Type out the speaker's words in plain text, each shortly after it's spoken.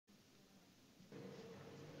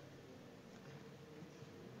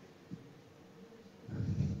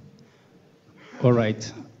All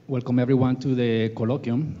right. Welcome everyone to the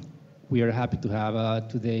Colloquium. We are happy to have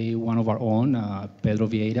today one of our own, Pedro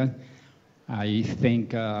Vieira. I think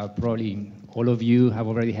probably all of you have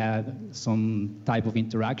already had some type of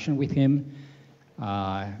interaction with him.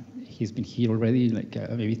 He's been here already like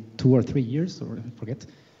maybe 2 or 3 years, or I forget.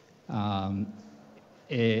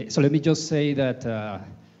 So let me just say that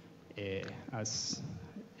as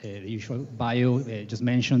the usual bio just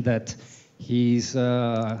mentioned that he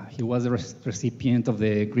was a recipient of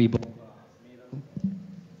the Grebo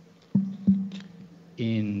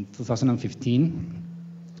in 2015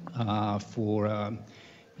 for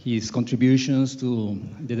his contributions to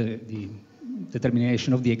the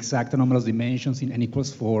determination of the exact anomalous dimensions in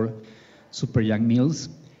n=4 super young mills.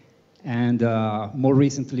 And more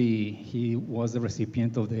recently, he was the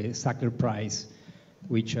recipient of the Sackler Prize,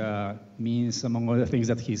 which means, among other things,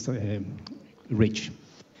 that he's rich.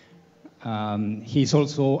 He's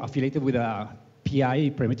also affiliated with a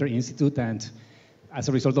PI, Perimeter Institute, and as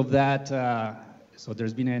a result of that, so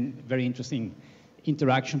there's been a very interesting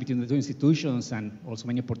interaction between the two institutions and also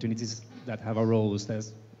many opportunities that have arose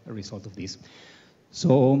as a result of this.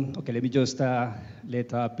 So, okay, let me just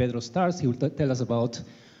let Pedro start. He will tell us about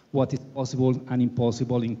what is possible and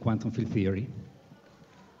impossible in quantum field theory.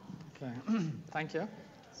 Okay, thank you.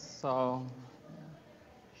 So,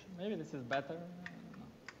 maybe this is better.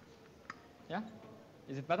 Yeah?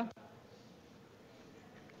 Is it better?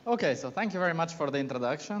 Okay, so thank you very much for the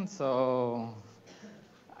introduction.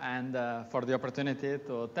 And for the opportunity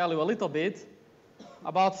to tell you a little bit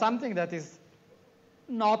about something that is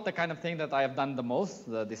not the kind of thing that I have done the most.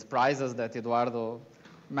 These prizes that Eduardo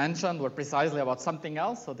mentioned were precisely about something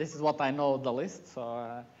else. So this is what I know the least.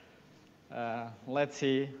 So let's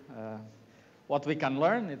see what we can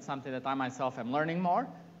learn. It's something that I myself am learning more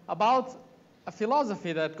about a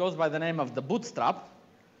philosophy that goes by the name of the Bootstrap.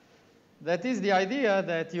 That is the idea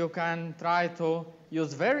that you can try to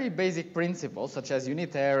use very basic principles such as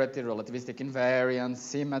unitarity, relativistic invariance,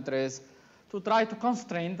 symmetries, to try to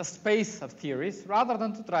constrain the space of theories rather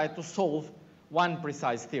than to try to solve one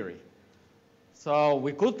precise theory. So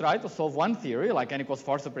we could try to solve one theory, like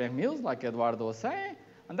n=4 super young mills, like Eduardo was saying,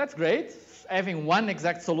 and that's great. Having one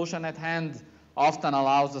exact solution at hand often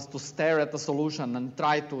allows us to stare at the solution and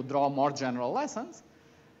try to draw more general lessons.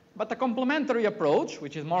 But the complementary approach,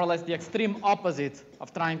 which is more or less the extreme opposite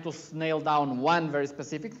of trying to nail down one very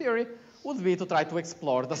specific theory, would be to try to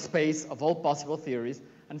explore the space of all possible theories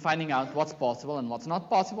and finding out what's possible and what's not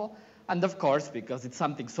possible. And of course, because it's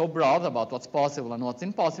something so broad about what's possible and what's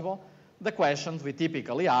impossible, the questions we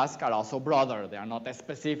typically ask are also broader. They are not as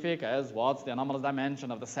specific as what's the anomalous dimension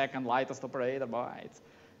of the second lightest operator.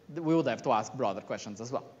 We would have to ask broader questions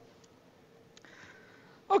as well.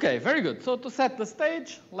 Okay, very good. So to set the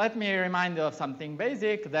stage, let me remind you of something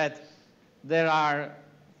basic, that there are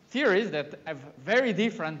theories that have very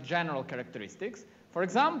different general characteristics. For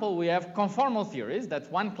example, we have conformal theories, that's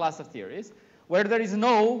one class of theories, where there is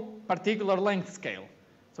no particular length scale.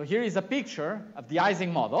 So here is a picture of the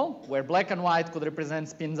Ising model, where black and white could represent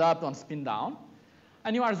spins up and spin down.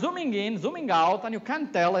 And you are zooming in, zooming out, and you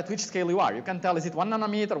can't tell at which scale you are. You can tell, is it 1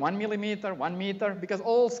 nanometer, 1 millimeter, 1 meter, because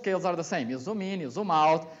all scales are the same. You zoom in, you zoom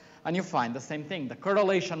out, and you find the same thing. The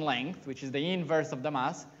correlation length, which is the inverse of the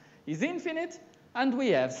mass, is infinite, and we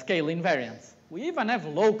have scale invariance. We even have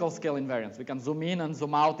local scale invariance. We can zoom in and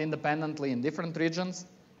zoom out independently in different regions.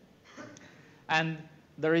 And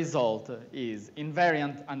the result is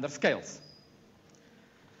invariant under scales.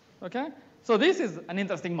 Okay? So this is an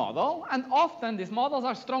interesting model, and often these models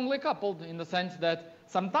are strongly coupled in the sense that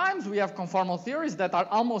sometimes we have conformal theories that are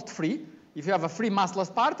almost free. If you have a free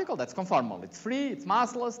massless particle, that's conformal. It's free, it's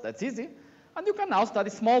massless, that's easy. And you can now study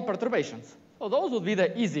small perturbations. So those would be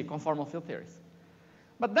the easy conformal field theories.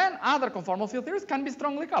 But then other conformal field theories can be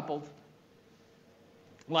strongly coupled,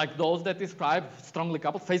 like those that describe strongly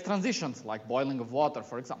coupled phase transitions, like boiling of water,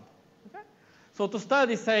 for example. Okay? So to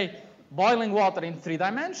study, say, boiling water in 3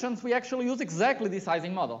 dimensions, we actually use exactly this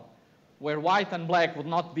Ising model, where white and black would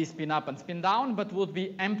not be spin up and spin down, but would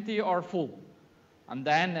be empty or full. And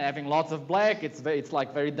then having lots of black, it's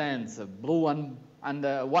like very dense. Blue and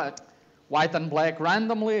white and black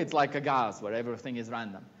randomly, it's like a gas where everything is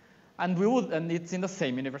random. And it's in the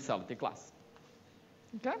same universality class.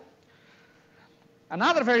 Okay?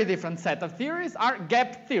 Another very different set of theories are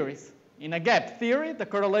gap theories. In a gap theory, the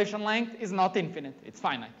correlation length is not infinite, it's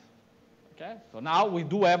finite. Okay? So now we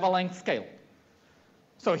do have a length scale.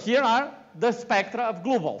 So here are the spectra of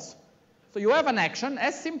glue balls. So you have an action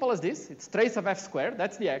as simple as this. It's trace of f squared.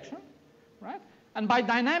 That's the action, right? And by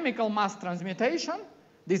dynamical mass transmutation,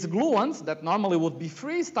 these gluons that normally would be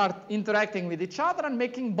free start interacting with each other and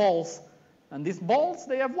making balls And these balls,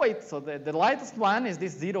 they have weight. So the lightest one is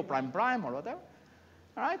this 0 prime prime or whatever.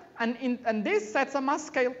 All right? And this sets a mass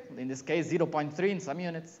scale, in this case 0.3 in some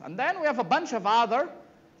units. And then we have a bunch of other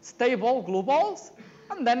stable glue balls,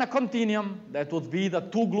 and then a continuum that would be the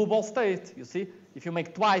 2 glue ball state. You see, if you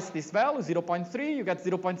make twice this value, 0.3, you get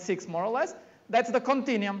 0.6 more or less. That's the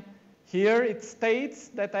continuum. Here it states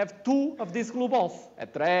that I have 2 of these glue balls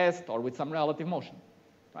at rest or with some relative motion.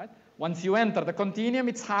 Right? Once you enter the continuum,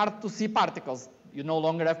 it's hard to see particles. You no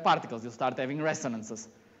longer have particles. You start having resonances,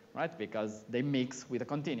 right? Because they mix with the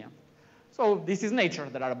continuum. So this is nature.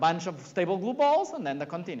 There are a bunch of stable glue balls and then the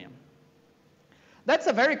continuum. That's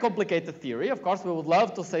a very complicated theory. Of course, we would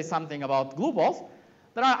love to say something about glue balls.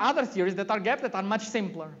 There are other theories that are gapped that are much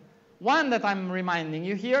simpler. One that I'm reminding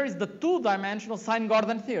you here is the 2-dimensional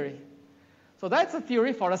Sine-Gordon theory. So that's a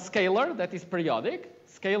theory for a scalar that is periodic.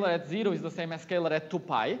 Scalar at 0 is the same as scalar at 2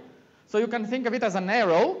 pi. So you can think of it as an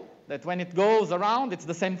arrow that when it goes around, it's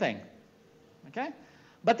the same thing. Okay?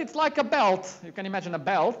 But it's like a belt. You can imagine a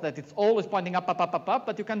belt that it's always pointing up, up, up, up, up,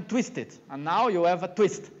 but you can twist it. And now you have a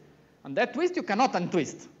twist. And that twist you cannot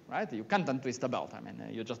untwist, right? You can't untwist a belt. I mean,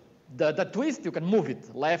 you just, the twist, you can move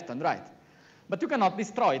it left and right. But you cannot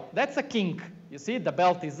destroy it. That's a kink. You see, the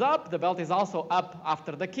belt is up. The belt is also up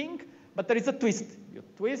after the kink. But there is a twist. You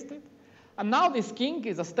twist it. And now this kink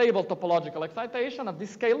is a stable topological excitation of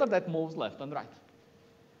this scalar that moves left and right.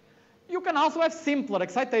 You can also have simpler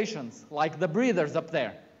excitations, like the breathers up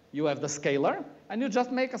there. You have the scalar, and you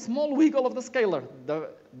just make a small wiggle of the scalar.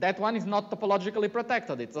 That one is not topologically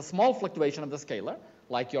protected. It's a small fluctuation of the scalar,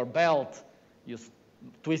 like your belt. You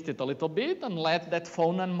twist it a little bit and let that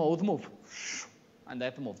phonon mode move. And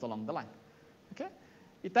that moves along the line. Okay?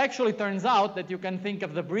 It actually turns out that you can think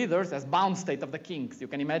of the breathers as bound state of the kinks. You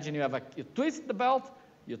can imagine you twist the belt,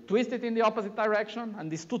 you twist it in the opposite direction,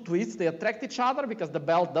 and these 2 twists, they attract each other because the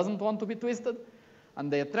belt doesn't want to be twisted.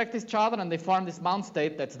 And they attract each other, and they form this bound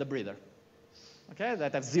state that's the breather. Okay?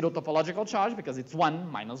 That has 0 topological charge because it's 1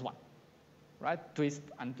 minus 1. Right? Twist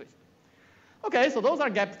and twist. Okay, so those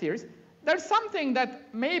are gap theories. There's something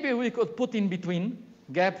that maybe we could put in between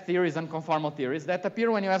gap theories and conformal theories that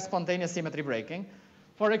appear when you have spontaneous symmetry breaking.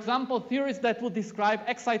 For example, theories that would describe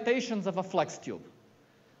excitations of a flux tube.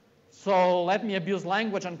 So let me abuse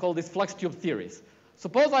language and call these flux tube theories.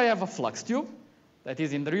 Suppose I have a flux tube that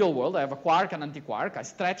is in the real world. I have a quark and antiquark. I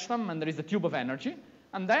stretch them, and there is a tube of energy.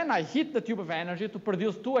 And then I hit the tube of energy to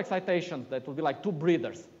produce 2 excitations that will be like 2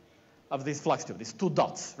 breathers of this flux tube, these 2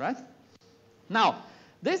 dots, right? Now,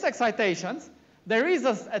 these excitations, there is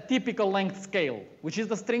a typical length scale, which is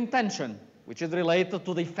the string tension, which is related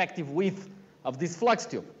to the effective width of this flux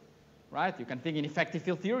tube, right? You can think in effective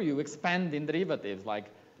field theory, you expand in derivatives like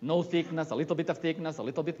no thickness, a little bit of thickness, a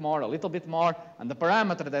little bit more, and the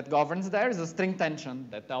parameter that governs there is a string tension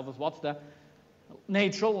that tells us what's the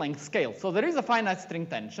natural length scale. So there is a finite string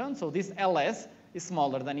tension, so this Ls is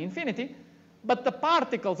smaller than infinity, but the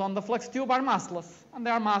particles on the flux tube are massless, and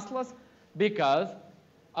they are massless because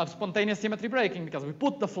of spontaneous symmetry breaking, because we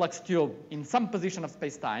put the flux tube in some position of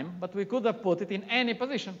space-time, but we could have put it in any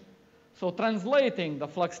position. So translating the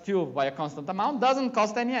flux tube by a constant amount doesn't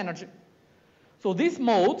cost any energy. So these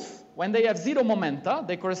modes, when they have 0 momenta,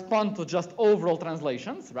 they correspond to just overall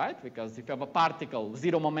translations, right? Because if you have a particle,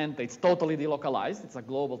 0 momenta, it's totally delocalized. It's a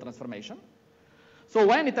global transformation. So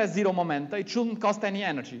when it has 0 momenta, it shouldn't cost any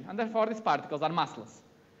energy. And therefore, these particles are massless.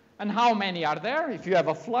 And how many are there? If you have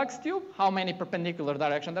a flux tube, how many perpendicular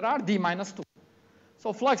directions there are? D minus 2.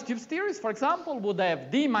 So flux tube theories, for example, would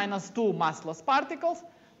have D minus 2 massless particles,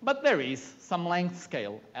 but there is some length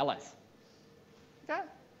scale, Ls. Okay?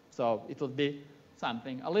 So it would be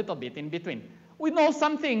something a little bit in between. We know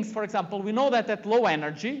some things. For example, we know that at low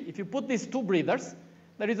energy, if you put these 2 breathers,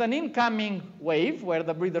 there is an incoming wave where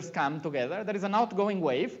the breathers come together. There is an outgoing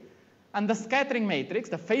wave. And the scattering matrix,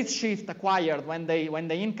 the phase shift acquired when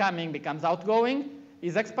the incoming becomes outgoing,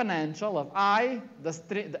 is exponential of I,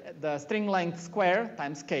 the string length square,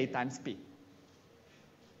 times K times P.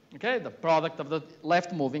 Okay, the product of the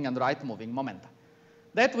left moving and right moving momenta.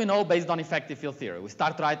 That we know based on effective field theory. We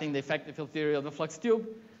start writing the effective field theory of the flux tube.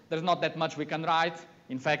 There's not that much we can write.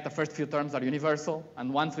 In fact, the first few terms are universal.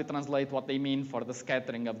 And once we translate what they mean for the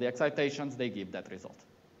scattering of the excitations, they give that result.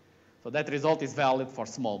 So that result is valid for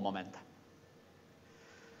small momenta.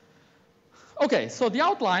 Okay, so the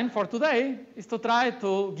outline for today is to try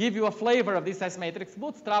to give you a flavor of this S-matrix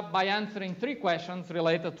bootstrap by answering 3 questions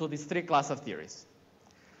related to these 3 classes of theories.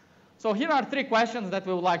 So here are 3 questions that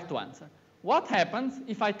we would like to answer. What happens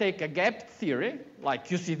if I take a gapped theory, like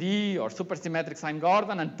QCD or supersymmetric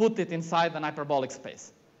Sine-Gordon, and put it inside an hyperbolic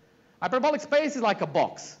space? Hyperbolic space is like a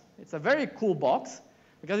box. It's a very cool box,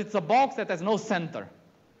 because it's a box that has no center,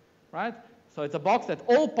 right? So it's a box that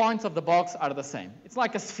all points of the box are the same. It's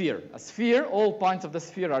like a sphere. A sphere, all points of the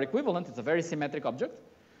sphere are equivalent. It's a very symmetric object.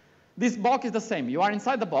 This box is the same. You are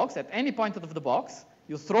inside the box. At any point of the box,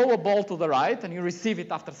 you throw a ball to the right, and you receive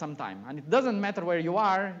it after some time. And it doesn't matter where you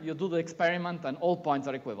are. You do the experiment, and all points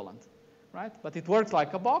are equivalent, right? But it works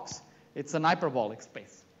like a box. It's an hyperbolic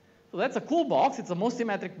space. So that's a cool box. It's the most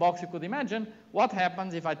symmetric box you could imagine. What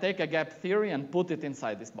happens if I take a gap theory and put it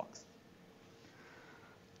inside this box?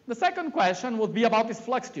 The second question would be about these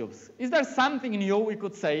flux tubes. Is there something new we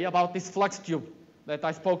could say about this flux tube that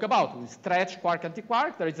I spoke about? We stretch quark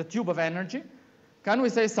antiquark. There is a tube of energy. Can we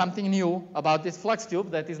say something new about this flux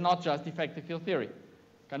tube that is not just effective field theory?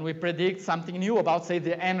 Can we predict something new about, say,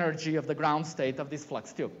 the energy of the ground state of this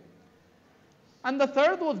flux tube? And the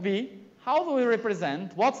third would be, how do we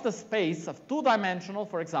represent what's the space of two-dimensional,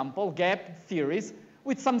 for example, gap theories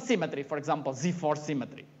with some symmetry, for example, Z4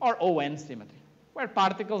 symmetry or ON symmetry, where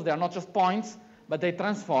particles, they are not just points, but they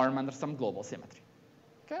transform under some global symmetry.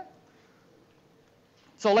 Okay?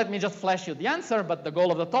 So let me just flash you the answer, but the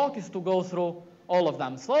goal of the talk is to go through all of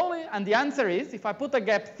them slowly. And the answer is, if I put a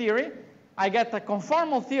gap theory, I get a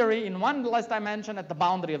conformal theory in one less dimension at the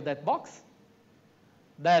boundary of that box.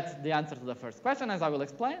 That's the answer to the first question, as I will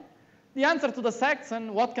explain. The answer to the second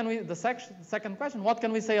question, what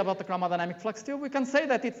can we say about the chromodynamic flux tube? We can say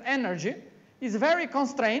that its energy is very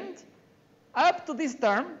constrained up to this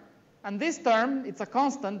term, and this term, it's a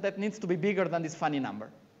constant that needs to be bigger than this funny number.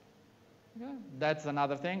 Okay? That's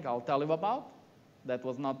another thing I'll tell you about that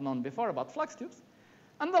was not known before about flux tubes.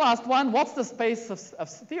 And the last one, what's the space of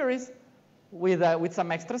theories with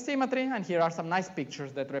some extra symmetry? And here are some nice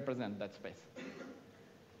pictures that represent that space.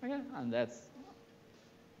 Okay? And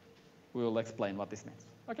we will explain what this means.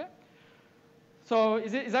 Okay? So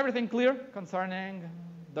is everything clear concerning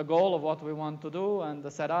the goal of what we want to do and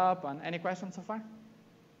the setup, and any questions so far?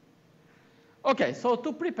 Okay, so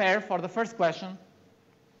to prepare for the first question,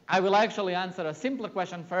 I will actually answer a simpler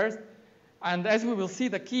question first. And as we will see,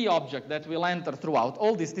 the key object that will enter throughout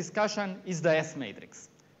all this discussion is the S matrix.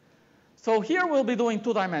 So here we'll be doing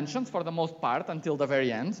two dimensions for the most part until the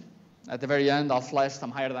very end. At the very end, I'll flash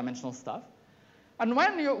some higher dimensional stuff. And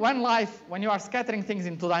when you are scattering things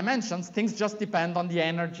in two dimensions, things just depend on the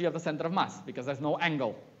energy of the center of mass, because there's no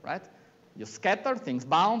angle, right? You scatter, things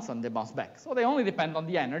bounce, and they bounce back. So they only depend on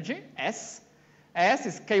the energy, S. S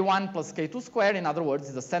is K1 plus K2 squared. In other words,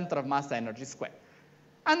 is the center of mass energy squared.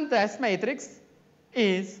 And the S matrix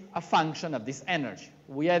is a function of this energy.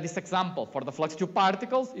 We had this example for the flux tube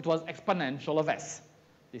particles. It was exponential of S.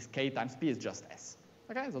 This K times P is just S.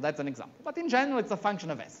 Okay, so that's an example. But in general, it's a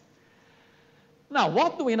function of S. Now,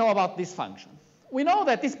 what do we know about this function? We know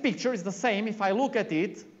that this picture is the same if I look at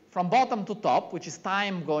it from bottom to top, which is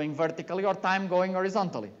time going vertically or time going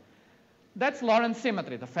horizontally. That's Lorentz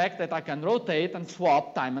symmetry, the fact that I can rotate and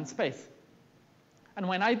swap time and space. And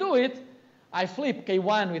when I do it, I flip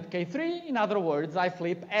K1 with K3. In other words, I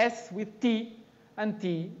flip S with T, and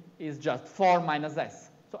T is just 4 minus S.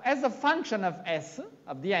 So as a function of S,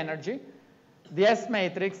 of the energy, the S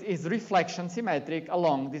matrix is reflection symmetric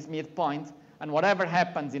along this midpoint, and whatever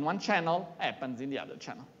happens in one channel happens in the other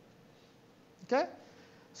channel. Okay?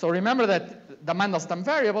 So remember that the Mandelstam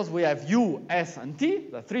variables, we have U, S, and T,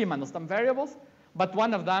 the three Mandelstam variables, but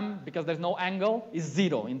one of them, because there's no angle, is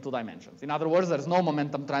 0 in two dimensions. In other words, there's no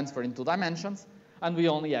momentum transfer in two dimensions, and we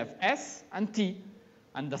only have S and T,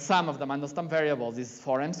 and the sum of the Mandelstam variables is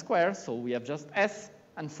 4m squared, so we have just S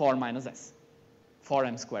and 4 minus S,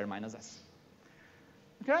 4m squared minus S.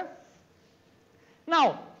 Okay?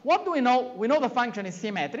 Now, what do we know? We know the function is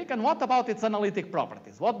symmetric, and what about its analytic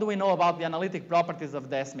properties? What do we know about the analytic properties of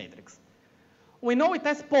the S matrix? We know it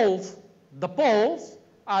has poles. The poles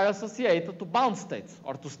are associated to bound states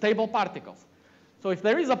or to stable particles. So if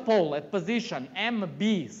there is a pole at position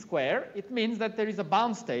mb squared, it means that there is a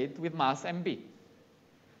bound state with mass mb.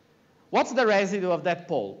 What's the residue of that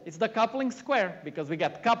pole? It's the coupling square, because we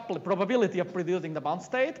get probability of producing the bound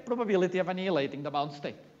state, probability of annihilating the bound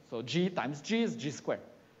state. So G times G is G squared.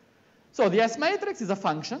 So the S matrix is a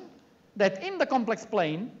function that in the complex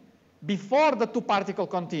plane, before the two-particle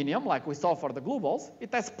continuum, like we saw for the glue balls,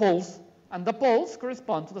 it has poles, and the poles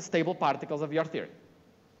correspond to the stable particles of your theory.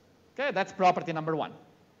 Okay, that's property number one.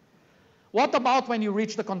 What about when you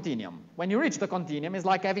reach the continuum? When you reach the continuum, it's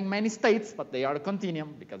like having many states, but they are a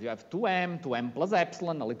continuum, because you have 2m plus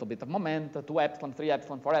epsilon, a little bit of moment, 2 epsilon, 3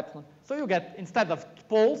 epsilon, 4 epsilon. So you get, instead of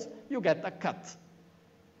poles, you get a cut.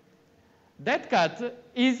 That cut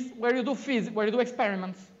is where you do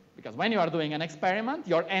experiments. Because when you are doing an experiment,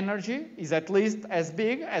 your energy is at least as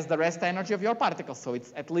big as the rest energy of your particles. So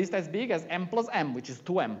it's at least as big as m plus m, which is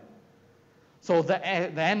 2m. So the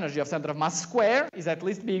energy of center of mass square is at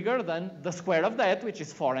least bigger than the square of that, which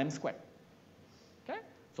is 4m squared. Okay?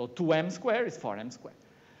 So 2m squared is 4m squared.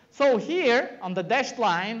 So here, on the dashed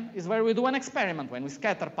line, is where we do an experiment. When we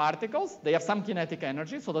scatter particles, they have some kinetic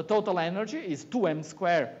energy, so the total energy is 2m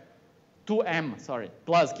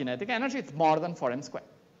plus kinetic energy. It's more than 4m squared.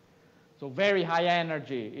 So very high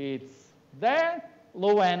energy, it's there.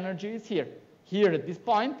 Low energy is here. Here at this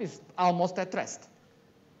point is almost at rest.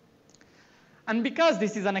 And because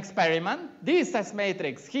this is an experiment, this S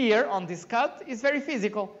matrix here on this cut is very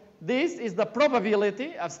physical. This is the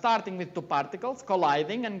probability of starting with two particles,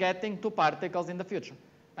 colliding, and getting two particles in the future.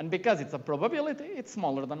 And because it's a probability, it's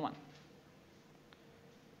smaller than 1.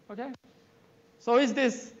 Okay? So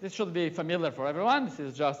this should be familiar for everyone. This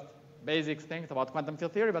is just basic things about quantum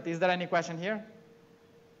field theory, but is there any question here?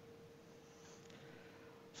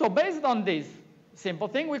 So based on this simple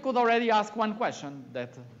thing, we could already ask one question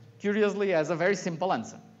that curiously has a very simple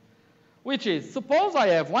answer, which is, suppose I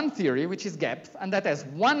have one theory which is gapped, and that has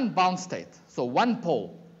one bound state, so one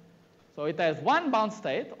pole. So it has one bound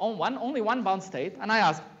state, only one bound state, and I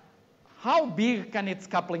ask, how big can its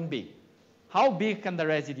coupling be? How big can the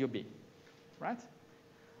residue be, right?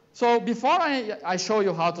 So before I show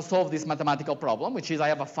you how to solve this mathematical problem, which is I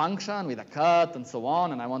have a function with a cut and so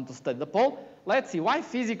on, and I want to study the pole, let's see, why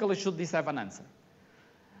physically should this have an answer?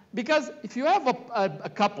 Because if you have a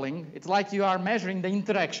coupling, it's like you are measuring the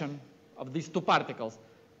interaction of these two particles.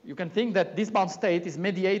 You can think that this bound state is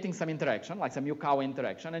mediating some interaction, like some Yukawa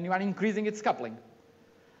interaction, and you are increasing its coupling.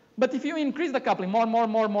 But if you increase the coupling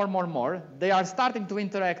more, they are starting to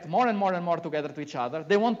interact more and more together to each other.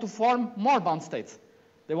 They want to form more bound states.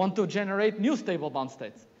 They want to generate new stable bound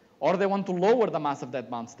states, or they want to lower the mass of that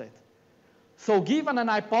bound state. So given an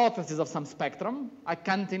hypothesis of some spectrum, I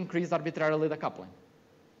can't increase arbitrarily the coupling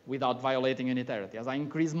without violating unitarity. As I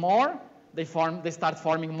increase more, they start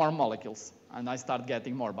forming more molecules, and I start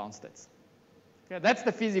getting more bound states. Okay, that's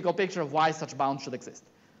the physical picture of why such bounds should exist.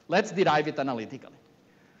 Let's derive it analytically.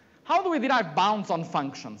 How do we derive bounds on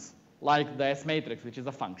functions, like the S matrix, which is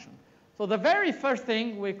a function? So the very first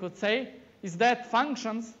thing we could say is that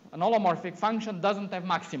functions, an holomorphic function, doesn't have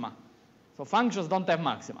maxima. So functions don't have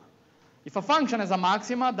maxima. If a function has a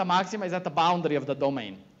maxima, the maxima is at the boundary of the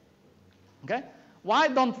domain. Okay? Why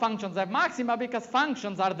don't functions have maxima? Because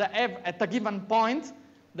functions are at a given point,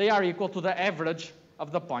 they are equal to the average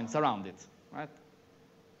of the points around it, right?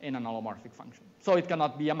 In an holomorphic function. So it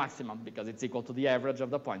cannot be a maximum because it's equal to the average of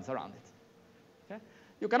the points around it. Okay?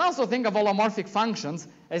 You can also think of holomorphic functions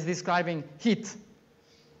as describing heat,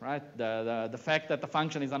 right? The fact that the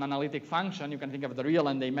function is an analytic function, you can think of the real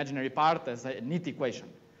and the imaginary part as a neat equation.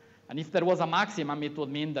 And if there was a maximum, it would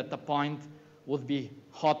mean that the point would be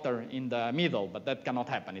hotter in the middle, but that cannot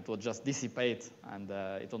happen. It would just dissipate, and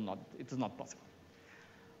it is not possible.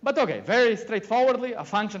 But okay, very straightforwardly, a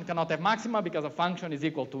function cannot have maxima because a function is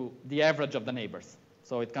equal to the average of the neighbors.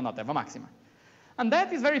 So it cannot have a maxima. And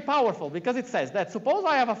that is very powerful because it says that suppose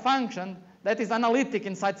I have a function that is analytic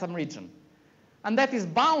inside some region, and that is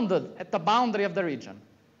bounded at the boundary of the region.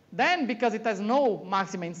 Then, because it has no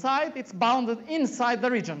maxima inside, it's bounded inside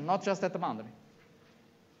the region, not just at the boundary.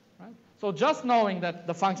 Right? So just knowing that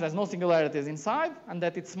the function has no singularities inside and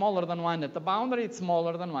that it's smaller than 1 at the boundary, it's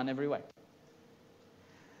smaller than 1 everywhere.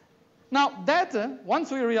 Now,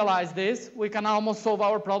 once we realize this, we can almost solve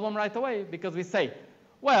our problem right away because we say,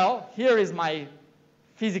 well, here is my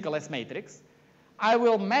physical S matrix. I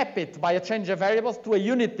will map it by a change of variables to a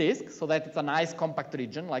unit disk so that it's a nice compact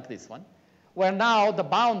region like this one, where now the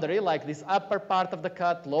boundary, like this upper part of the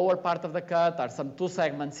cut, lower part of the cut, are some 2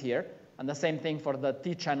 segments here, and the same thing for the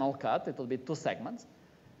T-channel cut. It will be 2 segments.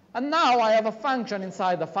 And now I have a function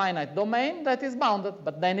inside the finite domain that is bounded,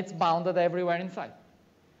 but then it's bounded everywhere inside.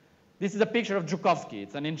 This is a picture of Joukowsky.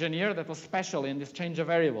 It's an engineer that was special in this change of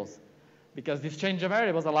variables, because this change of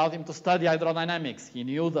variables allowed him to study hydrodynamics. He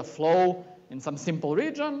knew the flow in some simple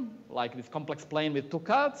region, like this complex plane with 2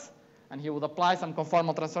 cuts, and he would apply some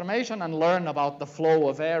conformal transformation and learn about the flow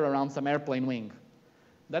of air around some airplane wing.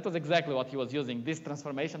 That was exactly what he was using, this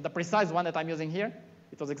transformation. The precise one that I'm using here,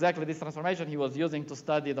 it was exactly this transformation he was using to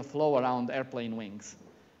study the flow around airplane wings,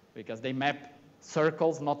 because they map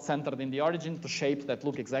circles not centered in the origin to shapes that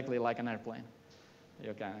look exactly like an airplane.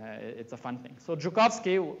 It's a fun thing. So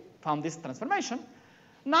Joukowsky found this transformation.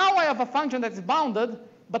 Now I have a function that's bounded,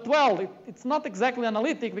 but well, it's not exactly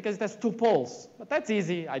analytic because it has 2 poles. But that's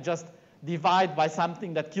easy. I just divide by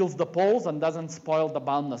something that kills the poles and doesn't spoil the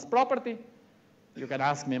boundness property. You can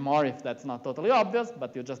ask me more if that's not totally obvious,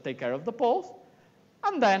 but you just take care of the poles.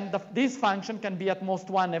 And then this function can be at most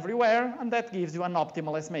 1 everywhere, and that gives you an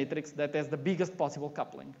optimal S matrix that has the biggest possible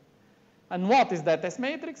coupling. And what is that S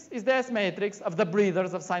matrix? Is the S matrix of the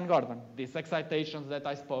breathers of sine Gordon, these excitations that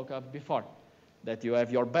I spoke of before, that you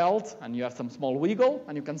have your belt and you have some small wiggle,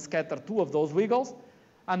 and you can scatter 2 of those wiggles,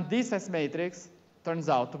 and this S matrix turns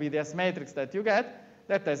out to be the S matrix that you get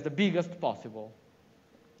that has the biggest possible,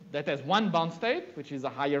 that has 1 bound state, which is a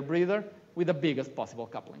higher breather, with the biggest possible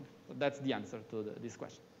coupling. So that's the answer to this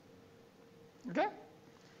question. Okay?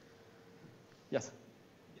 Yes?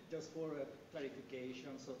 Just for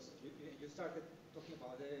clarification, so you started talking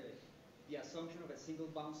about the assumption of a single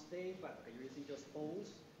bound state, but you're using just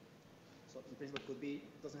poles. So in principle,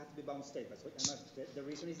 it doesn't have to be bound state. But so, the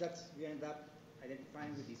reason is that you end up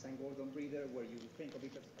identifying with the sine Gordon breather where you think of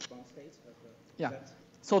it as bound states. Yeah.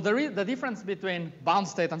 So the difference between bound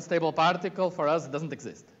state and stable particle for us doesn't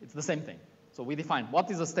exist. It's the same thing. So we define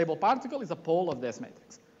what is a stable particle is a pole of the S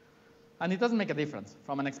matrix. And it doesn't make a difference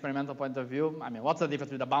from an experimental point of view. I mean, what's the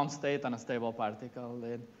difference between a bound state and a stable particle?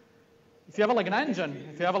 If you have a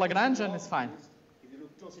Lagrangian, it's fine. If you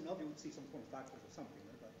look close enough, you would see some form factors or something.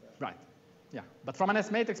 Right. Yeah. But from an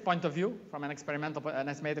S matrix point of view, from an experimental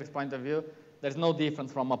S matrix point of view, there's no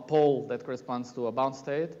difference from a pole that corresponds to a bound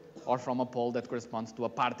state or from a pole that corresponds to a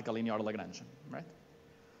particle in your Lagrangian, right?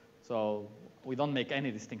 So we don't make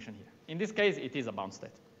any distinction here. In this case, it is a bound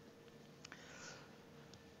state.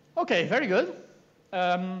 Okay, very good.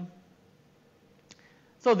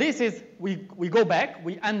 So this is, we go back,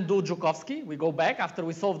 we undo Joukowski, we go back after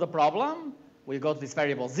we solve the problem, we go to this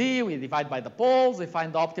variable z, we divide by the poles, we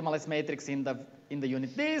find the optimal S matrix in the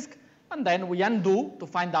unit disk, and then we undo to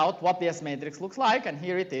find out what the S matrix looks like, and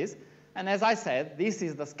here it is. And as I said, this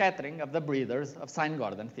is the scattering of the breathers of sine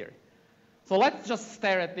Gordon theory. So let's just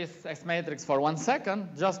stare at this S matrix for 1 second,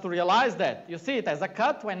 just to realize that you see it as a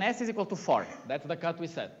cut when S is equal to 4. That's the cut we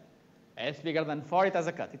said. S bigger than 4, it has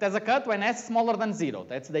a cut. It has a cut when S smaller than 0.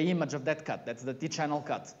 That's the image of that cut. That's the T-channel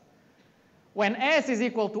cut. When S is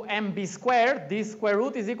equal to mb squared, this square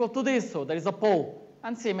root is equal to this, so there is a pole.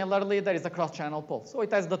 And similarly, there is a cross-channel pole. So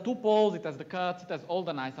it has the 2 poles, it has the cuts, it has all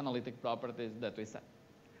the nice analytic properties that we said.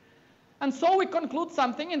 And so we conclude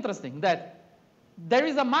something interesting, that there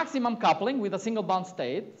is a maximum coupling with a single bound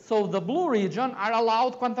state, so the blue region are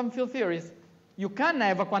allowed quantum field theories. You can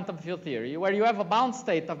have a quantum field theory where you have a bound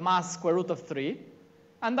state of mass square root of 3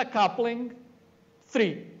 and a coupling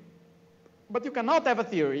 3. But you cannot have a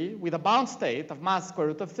theory with a bound state of mass square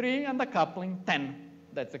root of 3 and a coupling 10.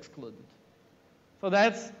 That's excluded. So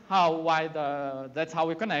that's how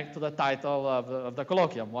we connect to the title of the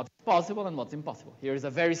colloquium, what's possible and what's impossible. Here is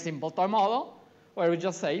a very simple toy model where we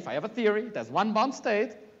just say, if I have a theory, it has 1 bound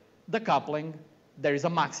state, the coupling, there is a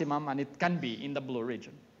maximum, and it can be in the blue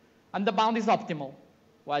region. And the bound is optimal.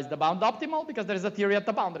 Why is the bound optimal? Because there is a theory at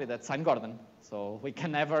the boundary, that's sine Gordon. So we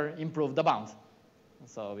can never improve the bound.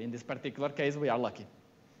 So in this particular case, we are lucky.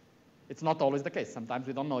 It's not always the case. Sometimes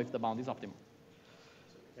we don't know if the bound is optimal.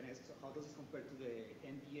 So can I ask, so how does this compare to the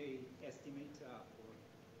NBA estimate for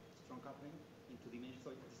strong coupling in 2 dimensions?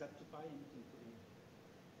 So is that 2 pi in 2 dimensions?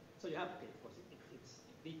 So you have, okay, of course, it's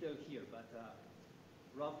detailed here, but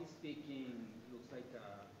roughly speaking, it looks like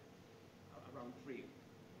around 3,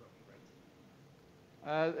 roughly,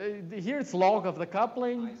 right? Here it's log of the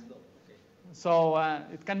coupling. Nice log, okay. So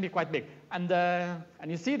it can be quite big. And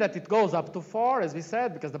you see that it goes up to 4, as we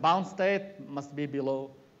said, because the bound state must be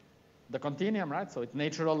below the continuum, right? So it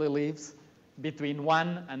naturally lives between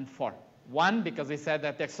 1 and 4. 1, because we said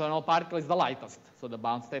that the external particle is the lightest. So the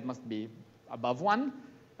bound state must be above 1,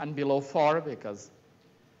 and below 4, because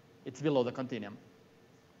it's below the continuum.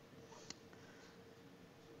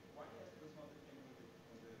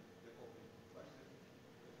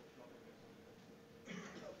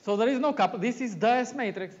 So there is no couple. This is the S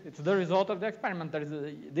matrix. It's the result of the experiment.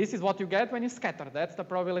 This is what you get when you scatter. That's the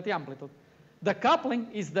probability amplitude. The coupling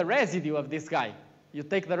is the residue of this guy. You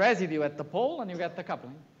take the residue at the pole and you get the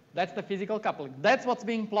coupling. That's the physical coupling. That's what's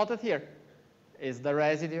being plotted here, is the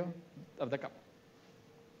residue of the coupling.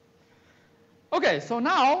 Okay, so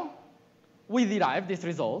now we derive this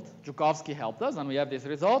result. Joukowski helped us, and we have this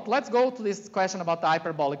result. Let's go to this question about the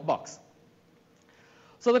hyperbolic box.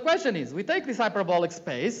 So the question is, we take this hyperbolic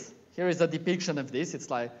space. Here is a depiction of this.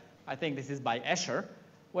 It's like, I think this is by Escher,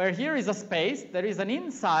 where here is a space, there is an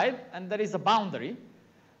inside, and there is a boundary.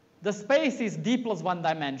 The space is d plus 1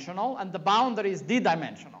 dimensional, and the boundary is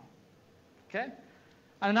d-dimensional. Okay?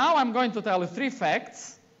 And now I'm going to tell you 3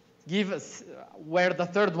 facts, where the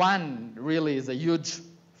third one really is a huge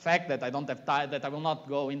fact that I don't have time, that I will not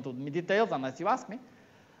go into details unless you ask me.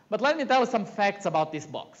 But let me tell you some facts about this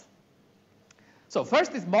box. So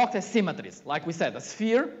first, this box has symmetries. Like we said, a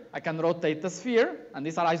sphere, I can rotate the sphere, and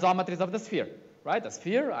these are isometries of the sphere, right? A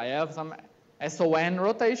sphere, I have some SON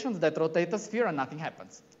rotations that rotate the sphere, and nothing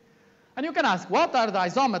happens. And you can ask, what are the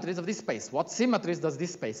isometries of this space? What symmetries does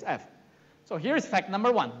this space have? So here's fact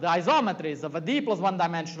number one. The isometries of a d plus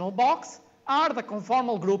one-dimensional box are the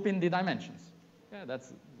conformal group in d dimensions. Yeah,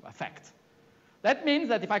 that's a fact. That means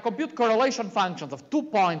that if I compute correlation functions of 2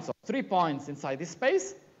 points or 3 points inside this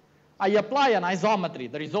space, I apply an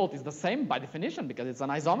isometry. The result is the same by definition because it's an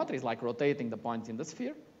isometry. It's like rotating the points in the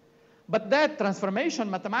sphere. But that transformation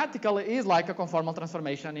mathematically is like a conformal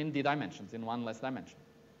transformation in d dimensions, in one less dimension.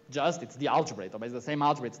 Just it's the algebra. It's the same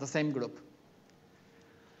algebra. It's the same group.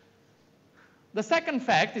 The second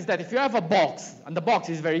fact is that if you have a box and the box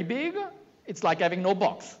is very big, it's like having no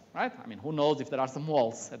box, right? I mean, who knows if there are some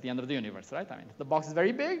walls at the end of the universe, right? I mean, if the box is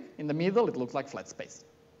very big, in the middle, it looks like flat space.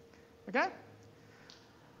 Okay?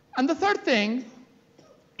 And the third thing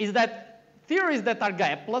is that theories that are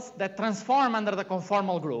gapless, that transform under the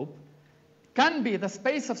conformal group, can be, the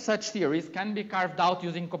space of such theories can be carved out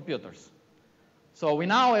using computers. So we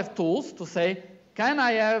now have tools to say, can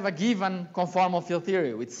I have a given conformal field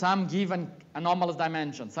theory with some given anomalous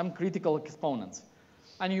dimension, some critical exponents?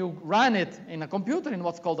 And you run it in a computer in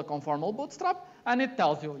what's called a conformal bootstrap, and it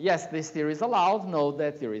tells you, yes, this theory is allowed, no,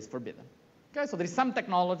 that theory is forbidden. Okay, so there is some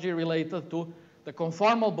technology related to the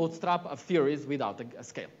conformal bootstrap of theories without a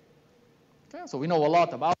scale. Okay, so we know a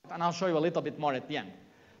lot about it, and I'll show you a little bit more at the end.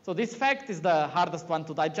 So this fact is the hardest one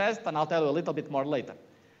to digest, and I'll tell you a little bit more later.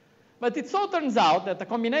 But it so turns out that the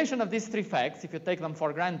combination of these three facts, if you take them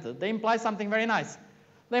for granted, they imply something very nice.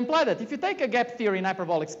 They imply that if you take a gap theory in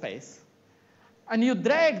hyperbolic space, and you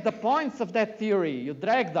drag the points of that theory, you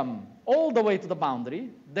drag them all the way to the boundary,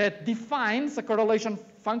 that defines a correlation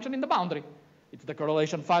function in the boundary. It's the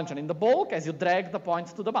correlation function in the bulk as you drag the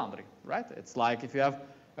points to the boundary, right? It's like if you have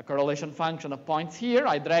a correlation function of points here,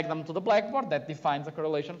 I drag them to the blackboard, that defines a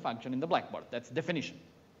correlation function in the blackboard. That's definition.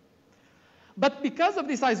 But because of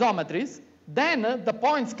these isometries, then the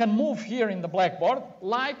points can move here in the blackboard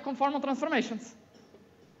like conformal transformations.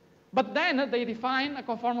 But then they define a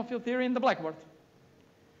conformal field theory in the blackboard.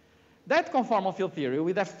 That conformal field theory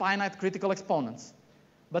will have finite critical exponents.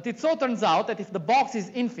 But it so turns out that if the box is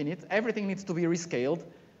infinite, everything needs to be rescaled,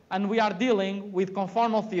 and we are dealing with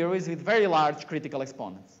conformal theories with very large critical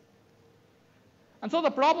exponents. And so the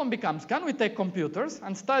problem becomes, can we take computers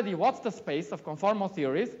and study what's the space of conformal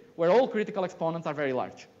theories where all critical exponents are very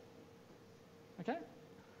large? Okay?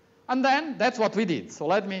 And then that's what we did. So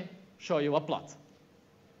let me show you a plot.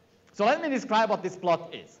 So let me describe what this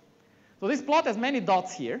plot is. So this plot has many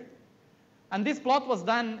dots here. And this plot was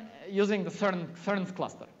done using the CERN's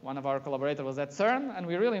cluster. One of our collaborators was at CERN, and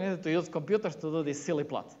we really needed to use computers to do this silly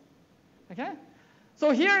plot. Okay?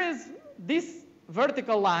 So here is this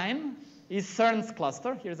vertical line is CERN's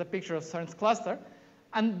cluster. Here's a picture of CERN's cluster.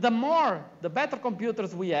 And the better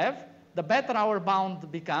computers we have, the better our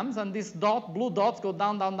bound becomes, and these blue dots go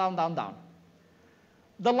down, down, down, down, down.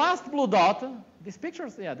 The last blue dot, this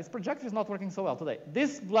projector is not working so well today.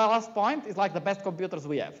 This last point is like the best computers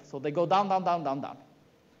we have. So they go down, down, down, down, down.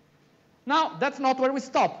 Now, that's not where we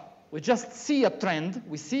stop. We just see a trend.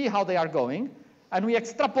 We see how they are going. And we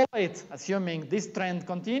extrapolate, assuming this trend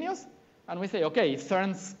continues. And we say, OK, if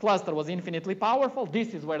CERN's cluster was infinitely powerful,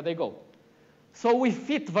 this is where they go. So we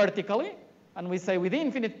fit vertically. And we say, with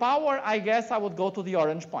infinite power, I guess I would go to the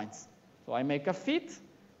orange points. So I make a fit.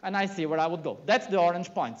 And I see where I would go. That's the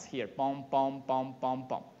orange points here. Pom, pom, pom, pom,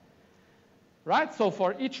 pom. Right? So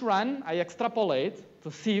for each run, I extrapolate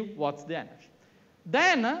to see what's the energy.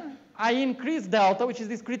 Then I increase delta, which is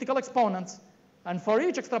these critical exponents. And for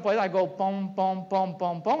each extrapolate, I go pom, pom, pom,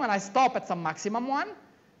 pom, pom. And I stop at some maximum one,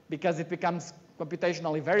 because it becomes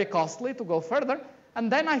computationally very costly to go further.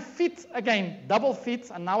 And then I fit again, double fit.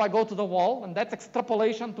 And now I go to the wall. And that's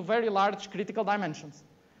extrapolation to very large critical dimensions.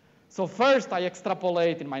 So first I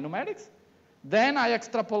extrapolate in my numerics, then I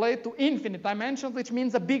extrapolate to infinite dimensions, which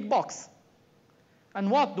means a big box. And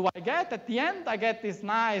what do I get? At the end, I get this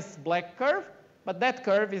nice black curve, but that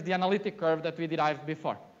curve is the analytic curve that we derived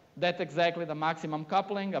before. That's exactly the maximum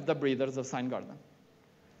coupling of the breathers of Sine-Gordon.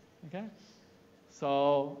 Okay?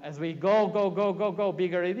 So as we go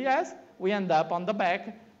bigger EDS, we end up on the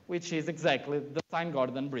back, which is exactly the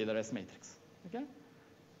Sine-Gordon breather S matrix. Okay?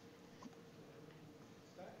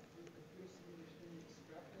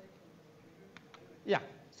 Yeah,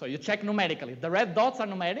 so you check numerically. The red dots are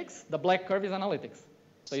numerics, the black curve is analytics.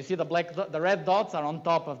 So you see the red dots are on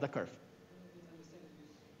top of the curve.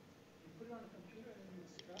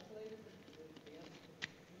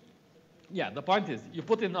 Yeah, the point is, you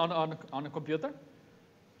put it on a computer,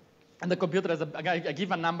 and the computer has a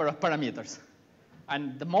given number of parameters.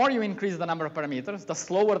 And the more you increase the number of parameters, the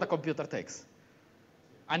slower the computer takes.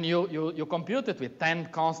 And you compute it with 10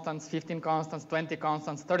 constants, 15 constants, 20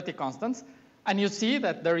 constants, 30 constants, and you see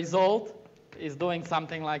that the result is doing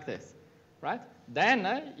something like this, right?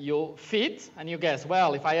 Then you fit, and you guess,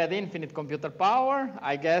 well, if I add infinite computer power,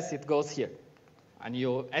 I guess it goes here. And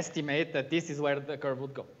you estimate that this is where the curve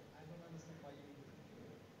would go. I don't understand why you use the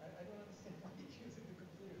computer. I don't understand why you use the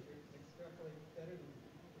computer to extrapolate better than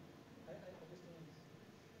I just don't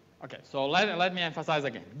understand. Okay, so let me emphasize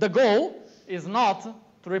again. The goal is not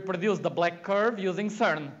to reproduce the black curve using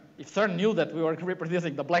CERN. If CERN knew that we were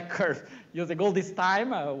reproducing the black curve using all this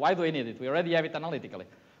time, why do we need it? We already have it analytically.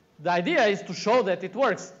 The idea is to show that it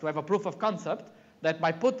works, to have a proof of concept, that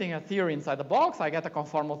by putting a theory inside the box, I get a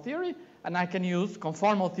conformal theory, and I can use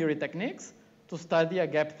conformal theory techniques to study a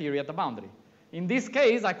gap theory at the boundary. In this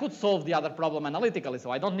case, I could solve the other problem analytically,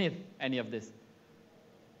 so I don't need any of this.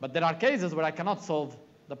 But there are cases where I cannot solve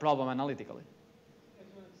the problem analytically. I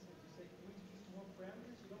don't understand. You say you introduce more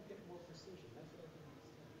parameters, you don't get more precision. That's what I don't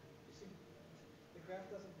understand. You see, the graph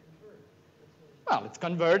doesn't converge. Well, it's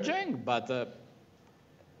converging, but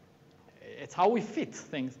it's how we fit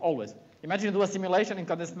things always. Imagine you do a simulation in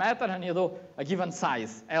condensed matter and you do a given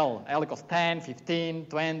size, L. L equals 10, 15,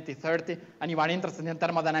 20, 30, and you are interested in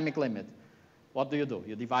thermodynamic limit. What do?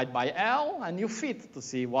 You divide by L and you fit to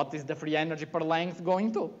see what is the free energy per length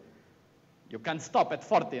going to. You can stop at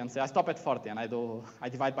 40 and say, I stop at 40 and I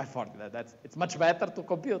divide by 40. It's much better to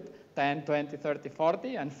compute 10, 20, 30,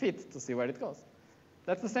 40 and fit to see where it goes.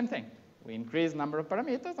 That's the same thing. We increase number of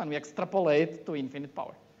parameters and we extrapolate to infinite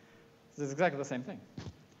power. This is exactly the same thing.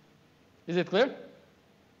 Is it clear?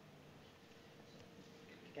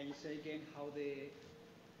 Can you say again how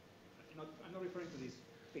I'm not referring to this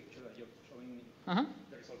picture that you're showing me,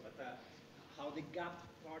 the result, but how the gap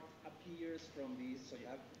part appears from this, so you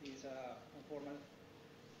have this conformal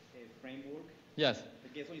framework. Yes. I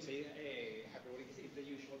guess when you say hyperbolic is the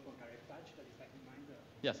usual concurrent patch that is like in mind.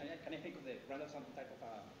 Yes. Can I think of the random sample type of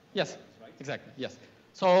yes, right? exactly, yes.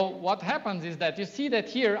 So what happens is that you see that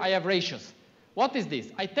here I have ratios. What is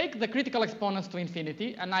this? I take the critical exponents to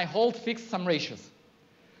infinity and I hold fixed some ratios.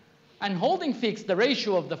 And holding fixed the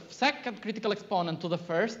ratio of the second critical exponent to the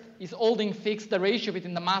first is holding fixed the ratio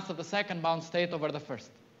between the mass of the second bound state over the first.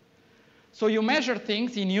 So you measure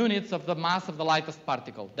things in units of the mass of the lightest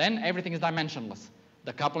particle. Then everything is dimensionless.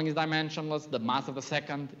 The coupling is dimensionless. The mass of the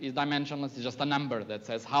second is dimensionless. It's just a number that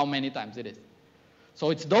says how many times it is. So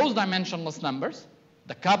it's those dimensionless numbers,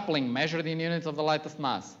 the coupling measured in units of the lightest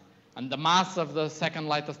mass, and the mass of the second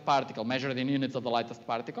lightest particle measured in units of the lightest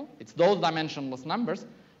particle. It's those dimensionless numbers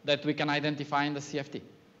that we can identify in the CFT.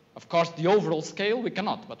 Of course, the overall scale we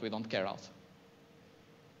cannot, but we don't care also.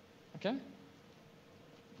 Okay?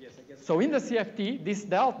 Yes, I guess. So in the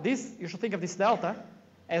CFT, you should think of this delta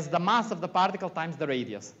as the mass of the particle times the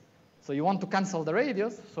radius. So you want to cancel the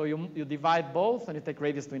radius, so you divide both and you take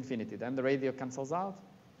radius to infinity. Then the radius cancels out.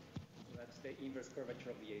 So that's the inverse curvature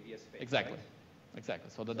of the ADS space. Exactly. Right? Exactly.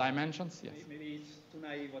 So the dimensions, yes. Maybe it's too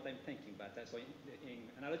naive what I'm thinking, but so in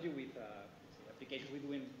analogy with applications we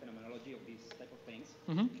do in phenomenology of these type of things,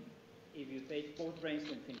 if you take both branes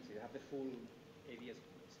to infinity, you have the full ADS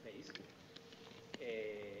space,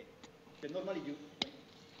 then normally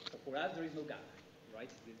so for us there is no gap, right?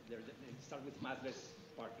 They start with massless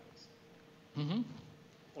particles.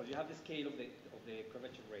 Or you have the scale of the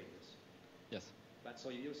curvature radius. Yes. But so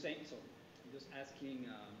you're saying, so you're just asking.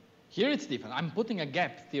 Here it's different. I'm putting a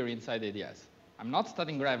gap theory inside ADS. I'm not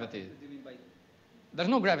studying gravity. What do you mean by? There's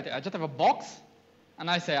no gravity. I just have a box, and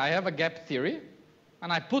I say I have a gap theory,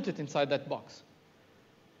 and I put it inside that box.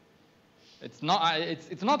 It's not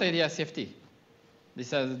ADS CFT.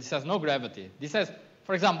 This has no gravity. This has,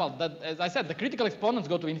 for example, as I said, the critical exponents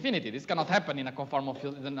go to infinity. This cannot happen in a conformal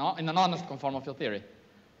field, in an honest conformal field theory.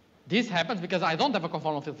 This happens because I don't have a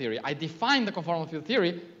conformal field theory. I define the conformal field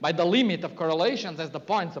theory by the limit of correlations as the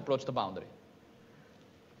points approach the boundary.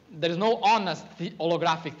 There is no honest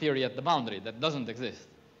holographic theory at the boundary. That doesn't exist.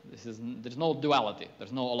 There's no duality.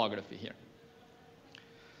 There's no holography here.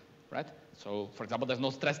 Right? So, for example, there's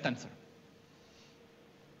no stress tensor.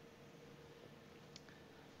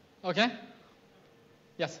 Okay?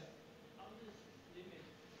 Yes? How does limit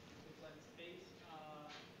the flat space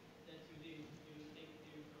that you take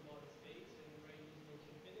the hyperbolic space and range goes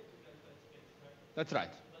to infinity to get flat space, right? That's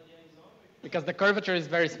right. But the isometry. Because the curvature is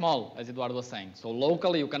very small, as Eduardo was saying. So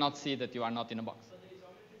locally, you cannot see that you are not in a box. But the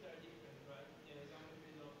isometries are different, right? The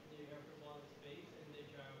isometries of the hyperbolic space and the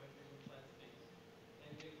geometry of flat space.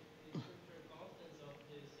 And the structural constants of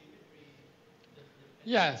the symmetry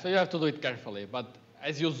Yeah, so you have to do it carefully. But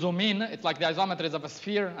as you zoom in, it's like the isometries of a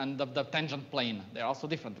sphere and of the tangent plane. They're also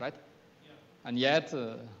different, right? Yeah. And yet,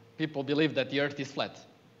 people believe that the Earth is flat.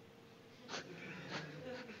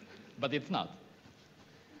 But it's not.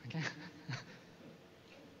 Okay.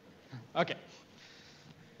 Okay.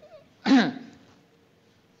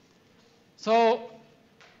 So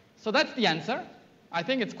that's the answer. I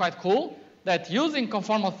think it's quite cool that using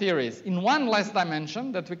conformal theories in one less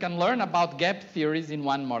dimension, that we can learn about gap theories in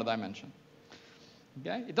one more dimension.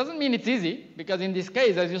 Okay? It doesn't mean it's easy, because in this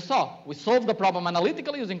case, as you saw, we solved the problem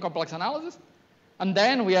analytically using complex analysis, and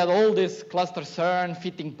then we had all these cluster CERN,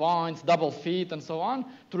 fitting points, double fit, and so on,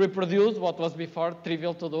 to reproduce what was before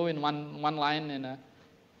trivial to do in one line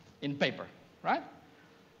in paper, right?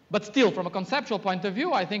 But still, from a conceptual point of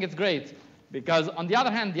view, I think it's great, because on the other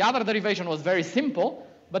hand, the other derivation was very simple,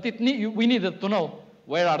 but we needed to know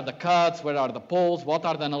where are the cuts, where are the poles, what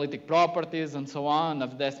are the analytic properties, and so on,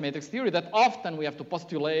 of the S-matrix theory that often we have to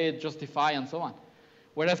postulate, justify, and so on.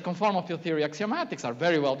 Whereas conformal field theory axiomatics are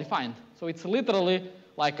very well defined. So it's literally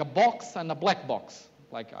like a box and a black box.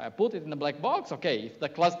 Like I put it in the black box, okay, if the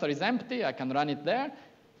cluster is empty, I can run it there.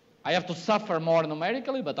 I have to suffer more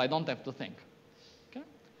numerically, but I don't have to think. Okay?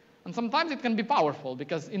 And sometimes it can be powerful,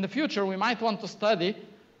 because in the future we might want to study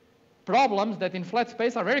problems that in flat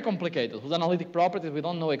space are very complicated, whose analytic properties we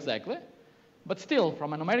don't know exactly. But still,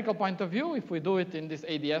 from a numerical point of view, if we do it in this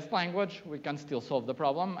ADS language, we can still solve the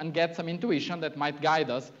problem and get some intuition that might guide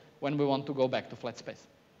us when we want to go back to flat space.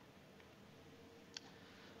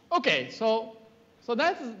 Okay, so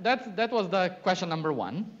that was the question number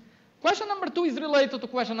 1. Question number 2 is related to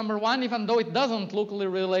question number 1, even though it doesn't look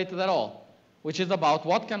related at all, which is about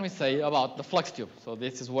what can we say about the flux tube. So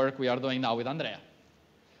this is work we are doing now with Andrea.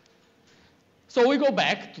 So we go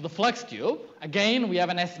back to the flux tube. Again, we have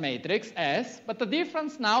an S matrix, S, but the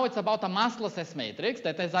difference now, it's about a massless S matrix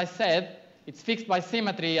that, as I said, it's fixed by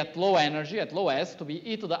symmetry at low energy, at low S, to be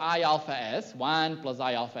e to the I alpha S, 1 plus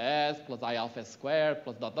I alpha S plus I alpha S squared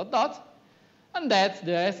plus dot, dot, dot. And that's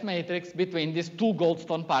the S matrix between these two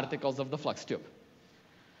Goldstone particles of the flux tube.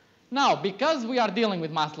 Now, because we are dealing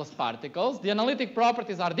with massless particles, the analytic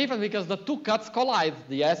properties are different because the two cuts collide.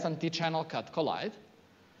 The S and T channel cut collide.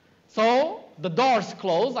 So the doors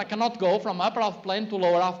close. I cannot go from upper half plane to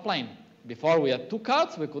lower half plane. Before we had two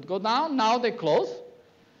cuts, we could go down. Now they close.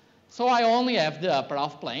 So I only have the upper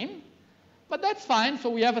half plane. But that's fine. So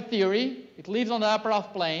we have a theory. It lives on the upper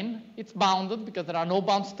half plane. It's bounded because there are no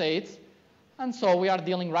bound states. And so we are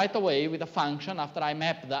dealing right away with a function after I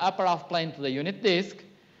map the upper half plane to the unit disk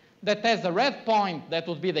that has a red point that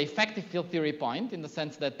would be the effective field theory point in the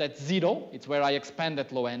sense that that's 0. It's where I expand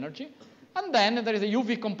at low energy. And then there is a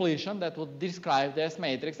UV completion that would describe the S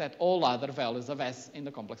matrix at all other values of S in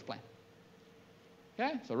the complex plane.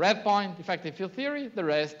 Okay? So red point, effective field theory, the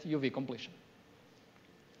rest UV completion.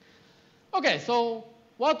 Okay, so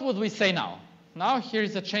what would we say now? Now here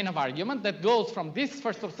is a chain of argument that goes from this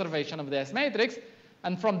first observation of the S matrix,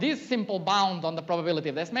 and from this simple bound on the probability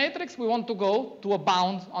of the S matrix, we want to go to a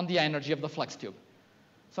bound on the energy of the flux tube.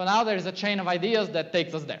 So now there is a chain of ideas that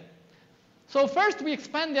takes us there. So first we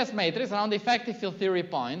expand the S matrix around the effective field theory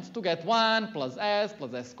points to get 1 plus S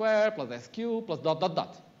squared plus S cubed plus dot, dot,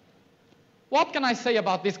 dot. What can I say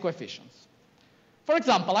about these coefficients? For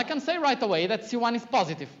example, I can say right away that C1 is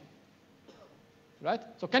positive. Right?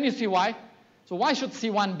 So can you see why? So why should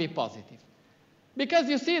C1 be positive? Because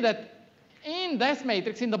you see that in the S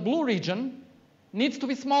matrix, in the blue region, needs to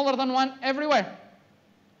be smaller than 1 everywhere.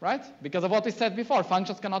 Right? Because of what we said before,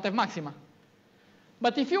 functions cannot have maxima.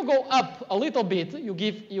 But if you go up a little bit,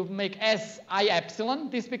 you make S I epsilon,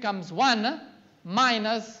 this becomes 1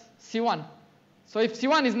 minus C1. So if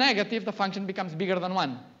C1 is negative, the function becomes bigger than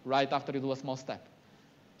 1 right after you do a small step.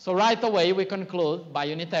 So right away, we conclude by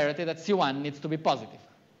unitarity that C1 needs to be positive.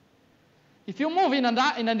 If you move in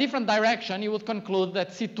a different direction, you would conclude that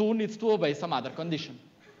C2 needs to obey some other condition.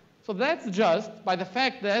 So that's just by the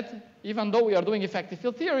fact that even though we are doing effective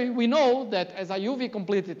field theory, we know that as I UV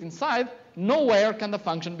complete it inside, nowhere can the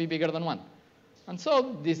function be bigger than 1. And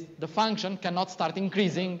so the function cannot start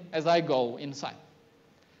increasing as I go inside.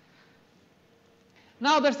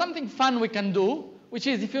 Now there's something fun we can do, which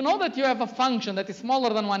is if you know that you have a function that is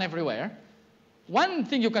smaller than 1 everywhere, one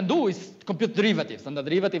thing you can do is compute derivatives, and the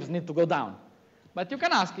derivatives need to go down. But you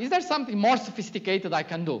can ask, is there something more sophisticated I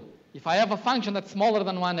can do? If I have a function that's smaller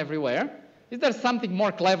than 1 everywhere, is there something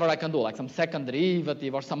more clever I can do, like some second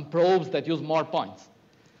derivative or some probes that use more points?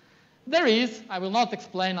 There is. I will not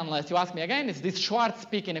explain unless you ask me again. It's this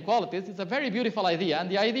Schwarz-Peak inequalities. It's a very beautiful idea. And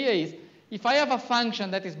the idea is, if I have a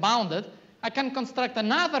function that is bounded, I can construct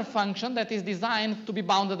another function that is designed to be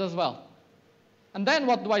bounded as well. And then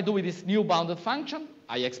what do I do with this new bounded function?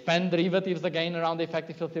 I expand derivatives again around the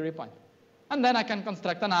effective field theory point. And then I can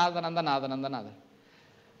construct another and another and another.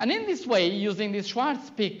 And in this way, using these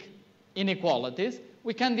Schwarz-Pick inequalities,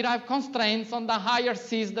 we can derive constraints on the higher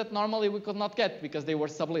C's that normally we could not get because they were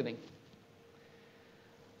subleading.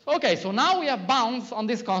 Okay, so now we have bounds on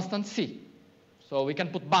this constant C. So we can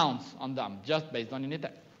put bounds on them just based on unit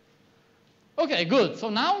F. Okay, good. So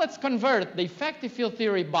now let's convert the effective field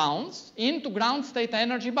theory bounds into ground state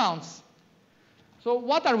energy bounds. So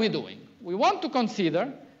what are we doing? We want to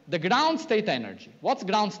consider the ground state energy. What's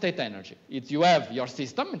ground state energy? It's you have your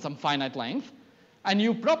system in some finite length, and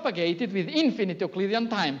you propagate it with infinite Euclidean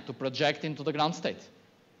time to project into the ground state.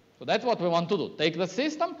 So that's what we want to do. Take the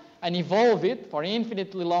system and evolve it for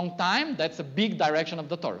infinitely long time. That's a big direction of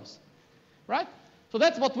the torus, right? So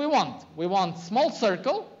that's what we want. We want small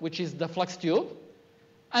circle, which is the flux tube,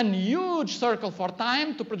 and huge circle for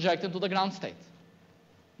time to project into the ground state.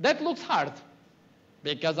 That looks hard,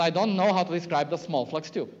 because I don't know how to describe the small flux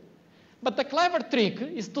tube. But the clever trick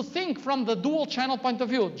is to think from the dual channel point of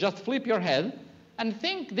view. Just flip your head and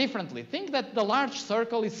think differently. Think that the large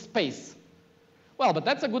circle is space. Well, but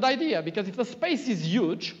that's a good idea, because if the space is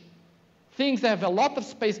huge, things have a lot of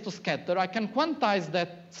space to scatter. I can quantize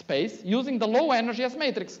that space using the low energy S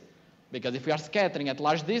matrix. Because if we are scattering at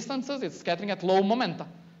large distances, it's scattering at low momenta.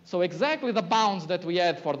 So exactly the bounds that we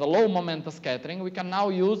had for the low momenta scattering, we can now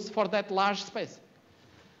use for that large space.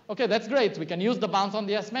 Okay, that's great. We can use the bounds on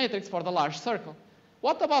the S matrix for the large circle.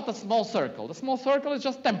 What about the small circle? The small circle is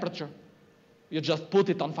just temperature. You just put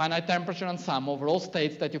it on finite temperature and sum over all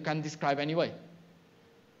states that you can describe anyway.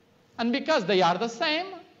 And because they are the same,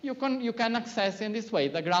 you can access in this way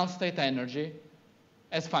the ground state energy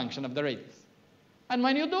as function of the radius. And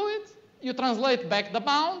when you do it, you translate back the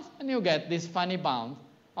bound, and you get this funny bound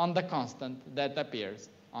on the constant that appears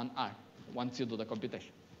on R once you do the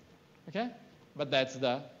computation. Okay? But that's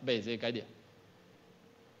the basic idea.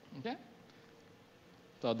 Okay?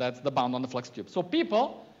 So that's the bound on the flux tube. So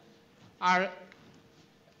people are,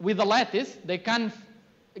 with the lattice, they can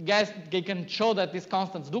show that these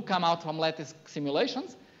constants do come out from lattice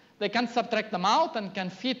simulations. They can subtract them out and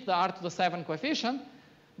can fit the R to the 7 coefficient.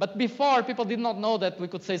 But before, people did not know that we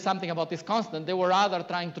could say something about this constant. They were rather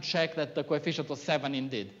trying to check that the coefficient was 7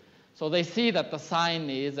 indeed. So they see that the sign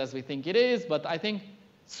is as we think it is, but I think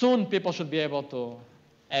soon people should be able to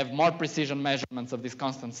have more precision measurements of this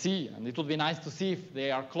constant C, and it would be nice to see if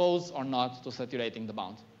they are close or not to saturating the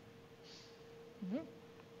bound. Mm-hmm.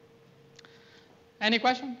 Any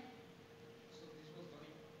question?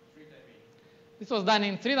 This was done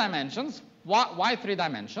in 3 dimensions. Why 3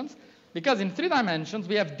 dimensions? Because in 3 dimensions,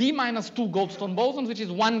 we have D minus 2 Goldstone bosons, which is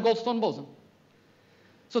 1 Goldstone boson.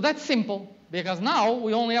 So that's simple, because now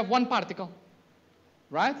we only have 1 particle,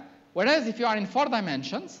 right? Whereas if you are in 4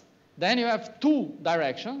 dimensions, then you have 2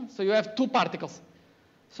 directions, so you have 2 particles.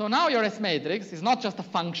 So now your S matrix is not just a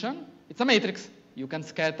function, it's a matrix. You can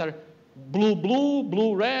scatter blue, blue,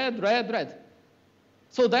 blue, red, red, red.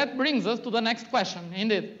 So that brings us to the next question,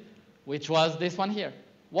 indeed, which was this one here.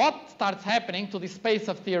 What starts happening to the space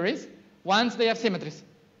of theories once they have symmetries?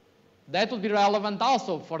 That would be relevant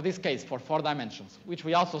also for this case, for 4 dimensions, which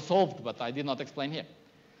we also solved, but I did not explain here.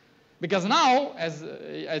 Because now, as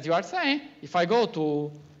you are saying, if I go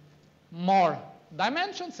to more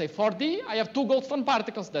dimensions, say 4D, I have 2 Goldstone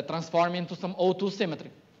particles that transform into some O2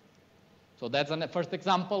 symmetry. So that's the first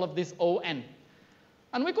example of this ON.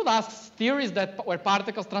 And we could ask theories where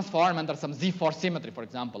particles transform under some Z4 symmetry, for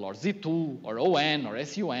example, or Z2, or ON, or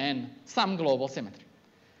SUN, some global symmetry.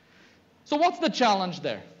 So what's the challenge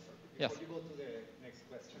there? Yes. Before you go to the next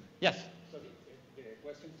question. Yes. So the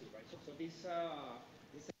question 2, right? So this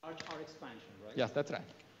large R expansion, right? Yes, that's right.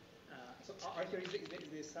 So R here is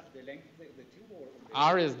the length of the tube, or the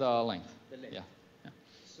R is the length. The length. Yeah.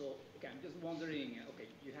 So okay, I'm just wondering. Okay,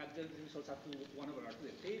 you have the results up to 1 over R to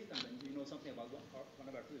the 5th, and then you know something about 1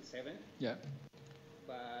 over R to the 7th. Yeah.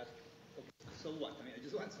 But okay, so what? I mean, I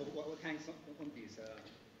just want. So what hangs on this?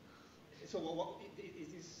 So what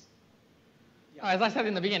is this? Yeah, as I said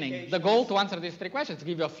in the beginning, the goal to answer these 3 questions is to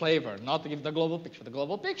give you a flavor, not to give the global picture. The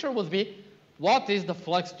global picture would be, what is the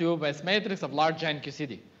flux tube S matrix of large N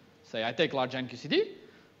QCD? Say I take large N QCD.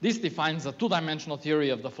 This defines a 2-dimensional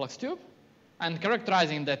theory of the flux tube. And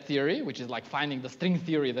characterizing that theory, which is like finding the string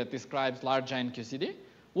theory that describes large N QCD,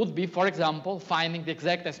 would be, for example, finding the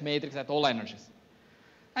exact S matrix at all energies.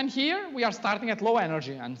 And here we are starting at low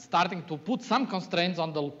energy and starting to put some constraints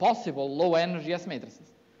on the possible low energy S matrices.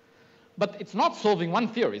 But it's not solving one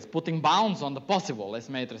theory. It's putting bounds on the possible S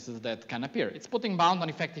matrices that can appear. It's putting bounds on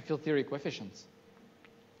effective field theory coefficients.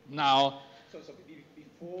 Now, so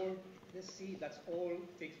before the C, that's all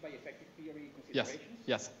fixed by effective theory Yes, considerations?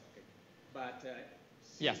 yes. Okay. But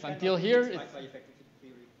C Yes, cannot until be here fixed it's- by effective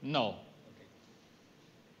theory? No. Okay.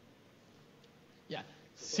 Yeah.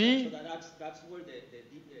 So C, that's where the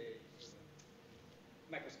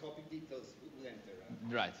microscopic details will enter.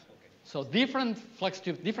 right. Okay. So different flux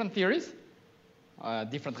tube, different theories,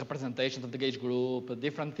 different representations of the gauge group,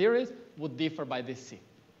 different theories would differ by this C.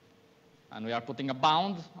 And we are putting a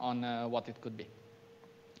bound on what it could be.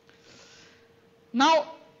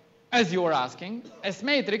 Now, as you were asking, S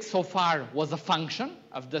matrix so far was a function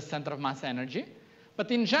of the center of mass energy,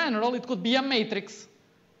 but in general it could be a matrix.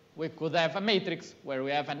 We could have a matrix where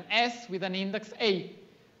we have an S with an index A,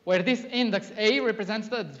 where this index A represents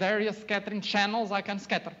the various scattering channels I can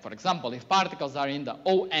scatter. For example, if particles are in the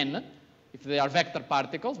ON, if they are vector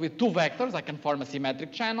particles with two vectors, I can form a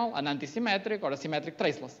symmetric channel, an antisymmetric, or a symmetric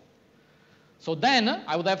traceless. So then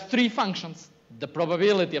I would have three functions: the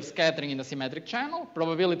probability of scattering in the symmetric channel,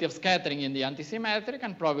 probability of scattering in the antisymmetric,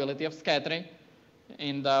 and probability of scattering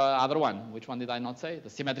in the other one. Which one did I not say? The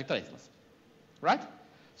symmetric traceless. Right?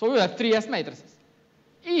 So we will have three S matrices.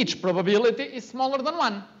 Each probability is smaller than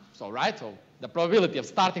 1. So, right, so the probability of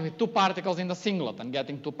starting with two particles in the singlet and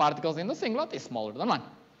getting two particles in the singlet is smaller than 1.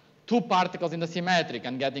 Two particles in the symmetric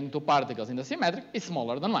and getting two particles in the symmetric is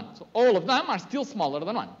smaller than 1. So all of them are still smaller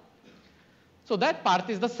than 1. So that part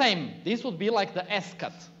is the same. This would be like the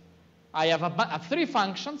S-cut. I have three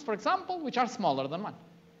functions, for example, which are smaller than 1.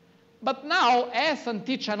 But now S and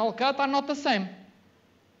T channel cut are not the same.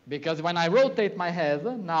 Because when I rotate my head,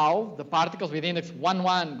 now the particles with index 1,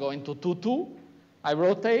 1 go into 2, 2. I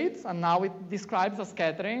rotate, and now it describes a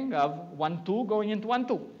scattering of 1, 2 going into 1,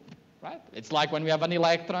 2. Right? It's like when we have an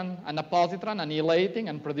electron and a positron annihilating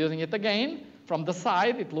and producing it again. From the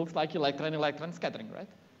side, it looks like electron-electron scattering, right?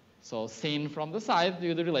 So seen from the side,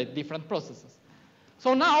 you relate different processes.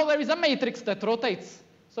 So now there is a matrix that rotates.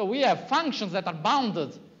 So we have functions that are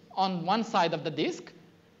bounded on one side of the disk,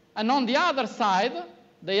 and on the other side,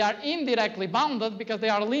 they are indirectly bounded because they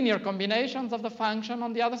are linear combinations of the function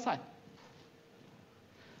on the other side.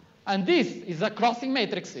 And this is a crossing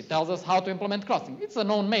matrix. It tells us how to implement crossing. It's a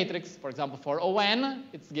known matrix. For example, for ON,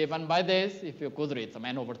 it's given by this. If you could read some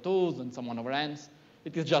n over 2s and some 1 over n's,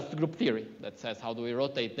 it is just group theory that says how do we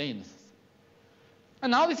rotate the indices.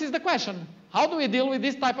 And now this is the question. How do we deal with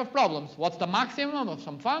this type of problems? What's the maximum of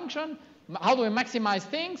some function? How do we maximize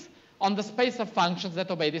things on the space of functions that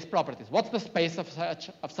obey these properties? What's the space of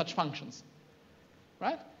such functions?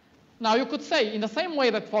 Right? Now you could say, in the same way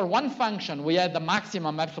that for one function we had the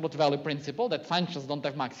maximum absolute value principle, that functions don't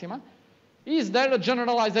have maxima, is there a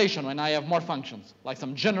generalization when I have more functions, like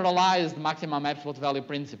some generalized maximum absolute value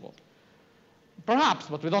principle? Perhaps,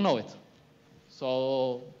 but we don't know it.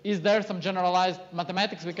 So is there some generalized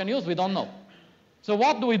mathematics we can use? We don't know. So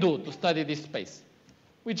what do we do to study this space?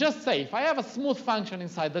 We just say, if I have a smooth function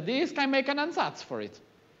inside the disk, I make an ansatz for it.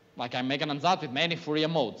 Like I make an ansatz with many Fourier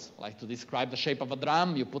modes. Like to describe the shape of a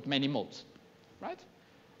drum, you put many modes. Right?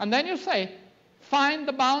 And then you say, find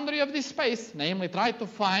the boundary of this space. Namely, try to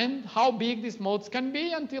find how big these modes can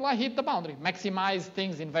be until I hit the boundary. Maximize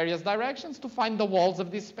things in various directions to find the walls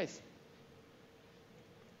of this space.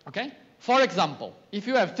 Okay? For example, if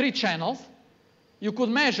you have three channels, you could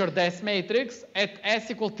measure the S matrix at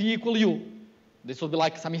S equal T equal U. This would be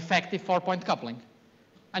like some effective 4-point coupling.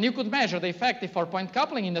 And you could measure the effective 4-point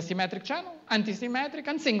coupling in the symmetric channel, antisymmetric,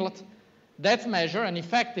 and singlet. That's measure an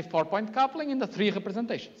effective 4-point coupling in the three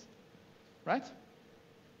representations. Right?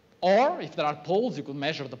 Or, if there are poles, you could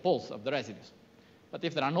measure the poles of the residues. But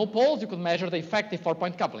if there are no poles, you could measure the effective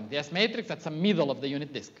 4-point coupling, the S matrix that's the middle of the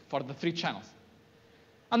unit disk for the three channels.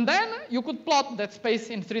 And then you could plot that space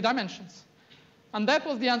in 3 dimensions. And that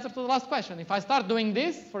was the answer to the last question. If I start doing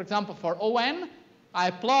this, for example, for ON,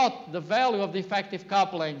 I plot the value of the effective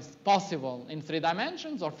couplings possible in 3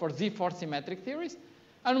 dimensions, or for Z4 symmetric theories,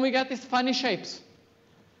 and we get these funny shapes,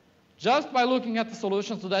 just by looking at the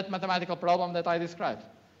solutions to that mathematical problem that I described.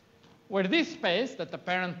 Where this space, that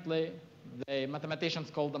apparently the mathematicians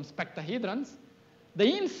call them spectahedrons,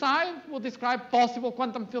 the inside will describe possible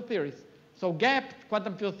quantum field theories. So gapped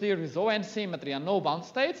quantum field theories, ON symmetry, and no bound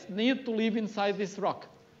states need to live inside this rock.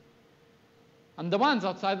 And the ones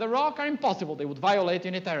outside the rock are impossible. They would violate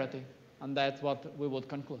unitarity. And that's what we would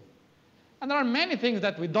conclude. And there are many things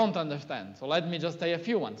that we don't understand. So let me just say a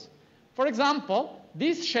few ones. For example,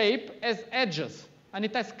 this shape has edges, and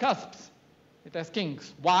it has cusps. It has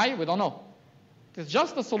kinks. Why? We don't know. It's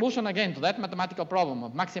just a solution, again, to that mathematical problem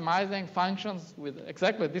of maximizing functions with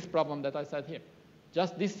exactly this problem that I said here.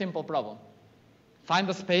 Just this simple problem. Find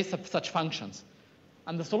the space of such functions.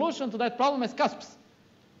 And the solution to that problem is cusps.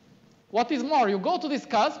 What is more, you go to these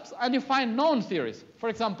cusps and you find known theories. For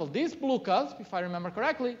example, this blue cusp, if I remember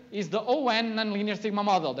correctly, is the ON nonlinear sigma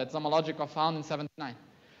model that Zamolodchikov found in '79.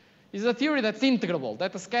 It's a theory that's integrable,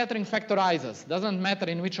 that the scattering factorizes. Doesn't matter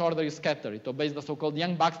in which order you scatter. It obeys the so-called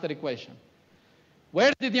Young-Baxter equation.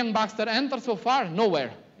 Where did Young-Baxter enter so far?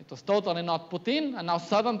 Nowhere. It was totally not put in, and now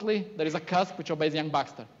suddenly there is a cusp which obeys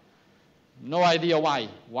Young-Baxter. No idea why.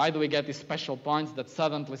 Why do we get these special points that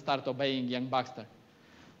suddenly start obeying Young-Baxter?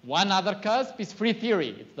 One other cusp is free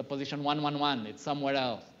theory. It's the position 111. It's somewhere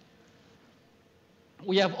else.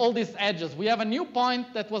 We have all these edges. We have a new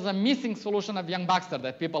point that was a missing solution of Young-Baxter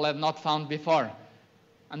that people had not found before.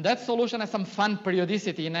 And that solution has some fun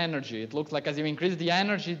periodicity in energy. It looks like as you increase the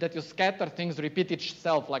energy that you scatter, things repeat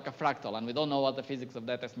itself like a fractal. And we don't know what the physics of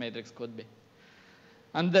that S matrix could be.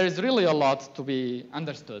 And there is really a lot to be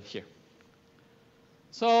understood here.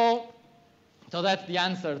 So that's the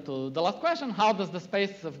answer to the last question. How does the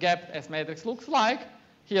space of gapped S matrix look like?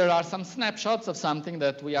 Here are some snapshots of something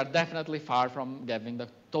that we are definitely far from giving the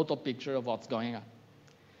total picture of what's going on.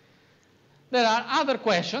 There are other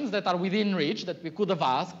questions that are within reach that we could have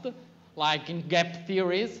asked, like in gap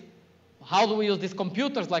theories. How do we use these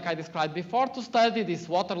computers, like I described before, to study these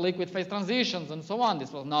water-liquid phase transitions and so on?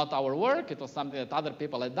 This was not our work. It was something that other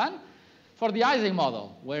people had done. For the Ising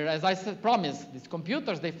model, where, as I promised, these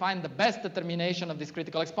computers, they find the best determination of these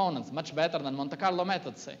critical exponents, much better than Monte Carlo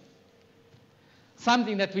methods say.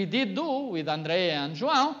 Something that we did do with Andrea and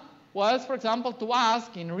João was, for example, to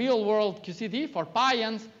ask in real-world QCD for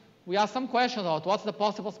pions, we asked some questions about what's the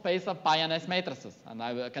possible space of pion S matrices. And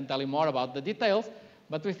I can tell you more about the details,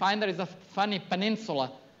 but we find there is a funny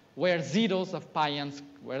peninsula where zeros of pions,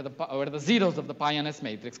 where the zeros of the pion S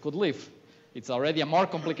matrix could live. It's already a more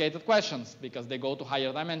complicated questions because they go to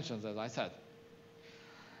higher dimensions, as I said.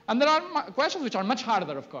 And there are questions which are much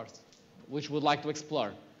harder, of course, which we'd like to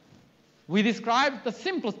explore. We described the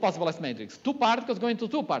simplest possible S matrix, two particles going to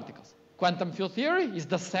two particles. Quantum field theory is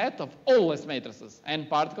the set of all S matrices, n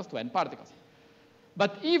particles to n particles.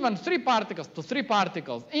 But even three particles to three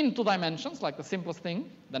particles in two dimensions, like the simplest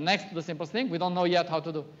thing, the next to the simplest thing, we don't know yet how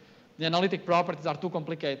to do. The analytic properties are too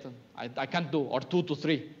complicated. I can't do, or 2 to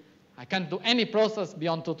 3. I can't do any process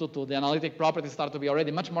beyond 2 to 2. The analytic properties start to be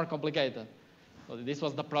already much more complicated. So this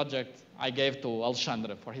was the project I gave to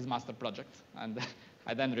Alexandre for his master project. And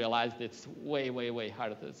I then realized it's way, way, way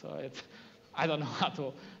harder. So I don't know how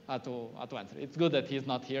to answer. It's good that he's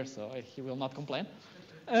not here, so he will not complain.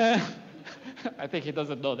 I think he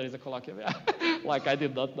doesn't know there is a colloquium, yeah. Like I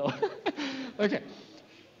did not know. Okay.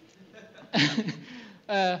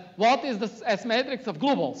 What is the S matrix of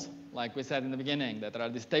glue balls? Like we said in the beginning, that there are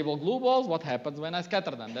these stable glue balls. What happens when I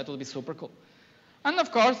scatter them? That would be super cool. And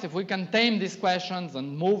of course, if we can tame these questions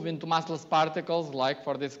and move into massless particles, like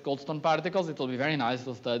for these Goldstone particles, it will be very nice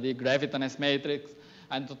to study graviton S matrix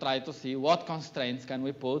and to try to see what constraints can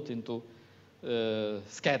we put into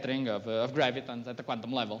scattering of gravitons at the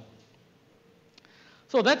quantum level.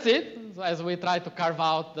 So that's it. As we try to carve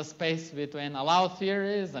out the space between allowed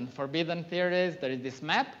theories and forbidden theories, there is this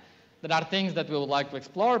map. There are things that we would like to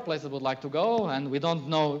explore, places we would like to go, and we don't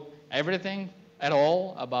know everything at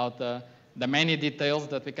all about the many details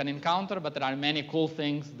that we can encounter, but there are many cool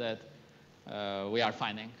things that we are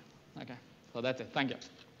finding. Okay, so that's it. Thank you.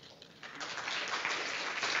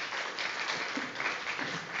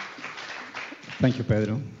 Thank you,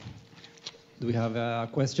 Pedro. Do we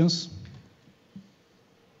have questions?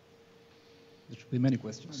 There should be many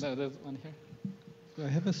questions. There's one here. So I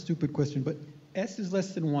have a stupid question, but S is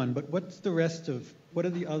less than 1, but what's the rest of, what are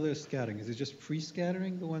the other scattering? Is it just free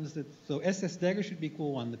scattering, the ones that, so SS dagger should be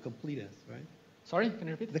equal 1, the complete S, right? Sorry, can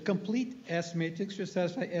you repeat? The complete S matrix should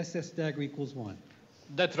satisfy SS dagger equals 1.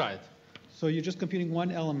 That's right. So you're just computing one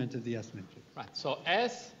element of the S matrix. Right, so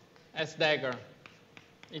S dagger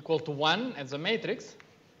equal to 1 as a matrix,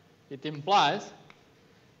 it implies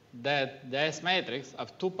that the S matrix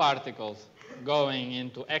of two particles going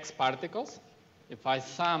into X particles, if I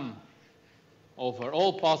sum over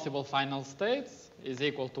all possible final states, is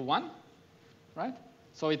equal to 1, right?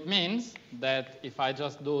 So it means that if I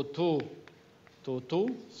just do 2 to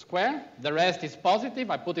 2 square, the rest is positive.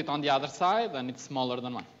 I put it on the other side, and it's smaller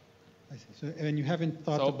than 1. I see. So, and you haven't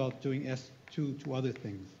thought about doing S2 to other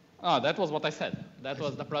things? Oh, that was what I said. That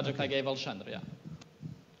was the project I gave Alexandre, yeah.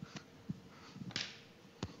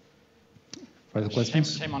 Further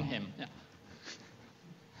questions? Shame on him, yeah.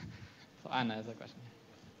 So Anna has a question.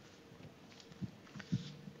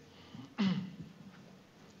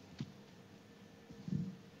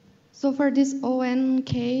 So for this ON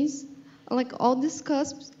case, like all these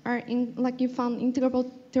cusps are in, like you found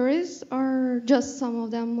integrable theories, or just some of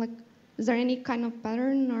them, like Is there any kind of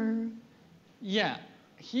pattern or? Yeah.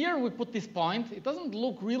 Here we put this point. It doesn't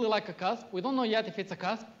look really like a cusp. We don't know yet if it's a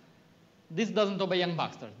cusp. This doesn't obey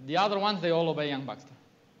Young-Baxter. The other ones, they all obey Young-Baxter.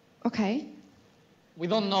 Okay. We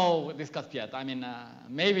don't know this cusp yet. I mean,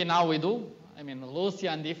 maybe now we do. I mean,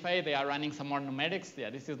 Lucia and Ife, they are running some more numerics.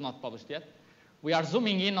 Yeah, this is not published yet. We are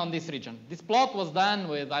zooming in on this region. This plot was done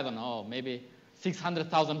with, I don't know, maybe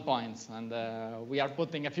 600,000 points. And we are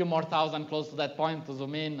putting a few more thousand close to that point to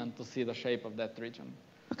zoom in and to see the shape of that region.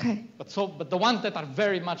 Okay. But the ones that are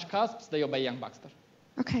very much cusps, they obey Young-Baxter.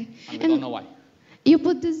 Okay. And we don't know why. You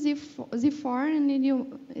put this Z4 and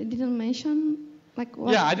you didn't mention like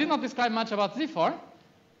what? Yeah, I did not describe much about Z4,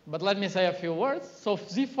 but let me say a few words. So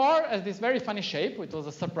Z4 has this very funny shape, which was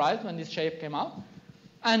a surprise when this shape came out.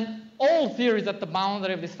 And all theories at the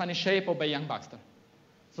boundary of this funny shape obey Young-Baxter.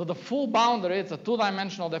 So the full boundary, it's a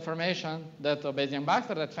two-dimensional deformation that obeys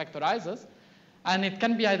Young-Baxter, that factorizes. And it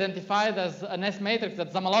can be identified as an S matrix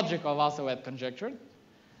that's homological of also at conjecture.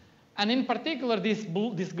 And in particular, this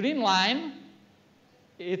green line,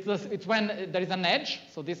 it's when there is an edge.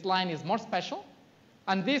 So this line is more special.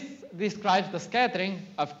 And this describes the scattering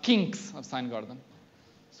of kinks of Sine-Gordon.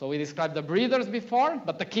 So we described the breathers before,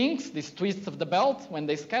 but the kinks, these twists of the belt, when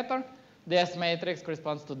they scatter, the S matrix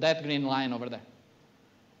corresponds to that green line over there,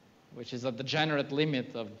 which is a degenerate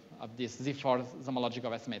limit of this Z4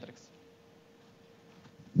 homological S matrix.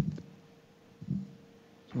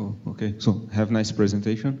 Oh, okay, so have a nice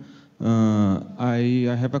presentation.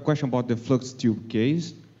 I have a question about the flux tube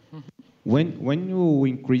case. When you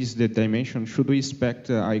increase the dimension, should we expect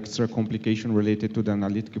extra complication related to the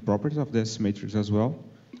analytic properties of this matrix as well?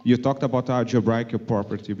 You talked about algebraic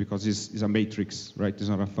property because it's a matrix, right? It's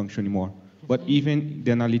not a function anymore. But even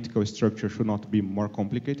the analytical structure should not be more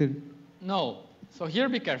complicated? No. So here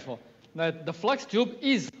be careful. The flux tube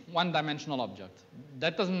is one-dimensional object.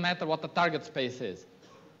 That doesn't matter what the target space is.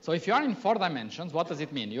 So if you are in 4 dimensions, what does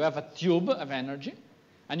it mean? You have a tube of energy,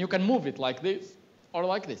 and you can move it like this or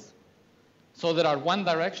like this. So there are one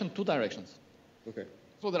direction, 2 directions. Okay.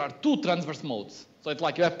 So there are 2 transverse modes. So it's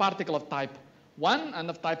like you have particle of type 1 and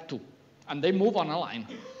of type 2, and they move on a line.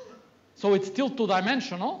 So it's still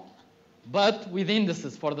 2-dimensional, but with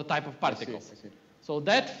indices for the type of particles. I see. So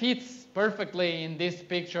that fits perfectly in this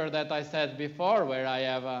picture that I said before, where I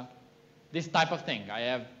have this type of thing. I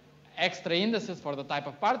have extra indices for the type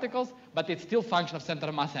of particles, but it's still function of center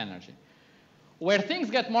of mass energy. Where things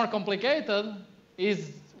get more complicated is,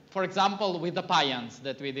 for example, with the pions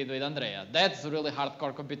that we did with Andrea. That's really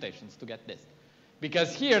hardcore computations to get this.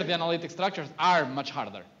 Because here the analytic structures are much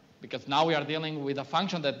harder, because now we are dealing with a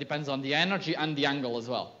function that depends on the energy and the angle as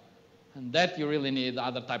well. And that you really need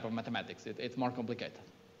other type of mathematics. It's more complicated.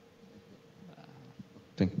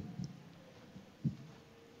 Thank you.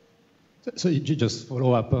 So you just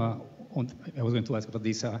follow up on, I was going to ask about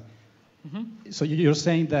this. So you're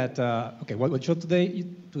saying that, okay, what you showed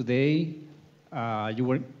today you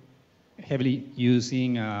were heavily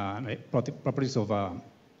using properties of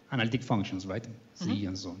analytic functions, right? C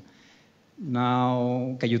and so on.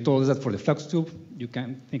 Now, okay, you told us that for the flux tube, you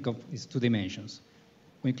can think of these 2 dimensions.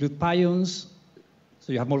 We include pions,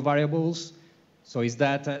 so you have more variables. So is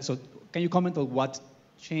that, so can you comment on what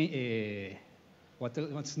change,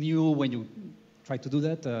 what's new when you try to do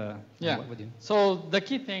that? Yeah, so the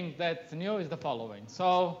key thing that's new is the following.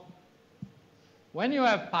 So when you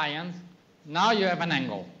have pions, now you have an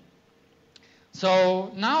angle.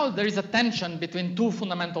 So now there is a tension between 2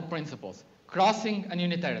 fundamental principles, crossing and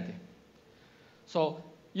unitarity. So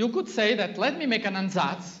you could say that let me make an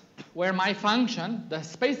ansatz where my function, the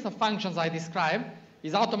space of functions I describe,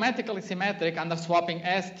 is automatically symmetric under swapping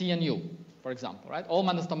S, T, and U, for example, right? All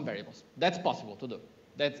Mandelstam variables. That's possible to do.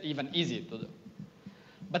 That's even easy to do.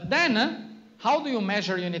 But then, how do you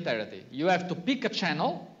measure unitarity? You have to pick a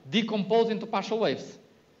channel, decompose into partial waves.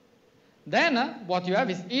 Then, what you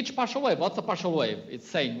have is each partial wave. What's a partial wave? It's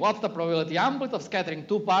saying, what's the probability amplitude of scattering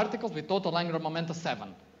 2 particles with total angular momentum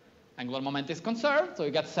 7? Angular momentum is conserved, so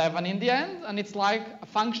you get 7 in the end, and it's like a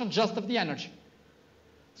function just of the energy.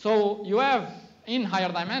 So you have, in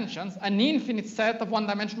higher dimensions, an infinite set of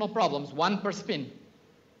one-dimensional problems, 1 per spin,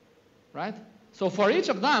 right? So for each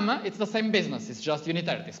of them, it's the same business. It's just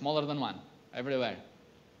unitarity, smaller than 1, everywhere.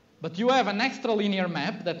 But you have an extra linear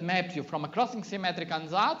map that maps you from a crossing symmetric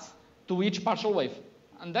ansatz to each partial wave.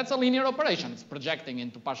 And that's a linear operation. It's projecting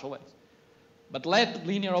into partial waves. But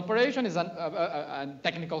linear operation is a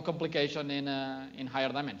technical complication in higher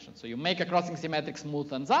dimensions. So you make a crossing symmetric smooth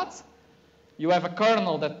ansatz. You have a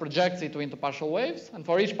kernel that projects it into partial waves. And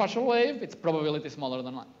for each partial wave, its probability is smaller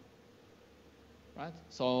than 1. Right?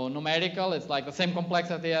 So numerical, it's like the same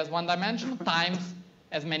complexity as 1 dimension times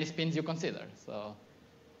as many spins you consider. So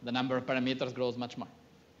the number of parameters grows much more.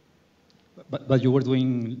 But you were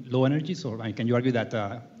doing low energies, or can you argue that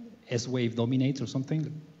S wave dominates or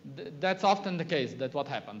something? That's often the case. That's what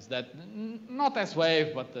happens. That not S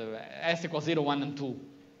wave, but S equals 0, 1, and 2.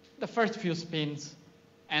 The first few spins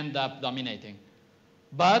end up dominating.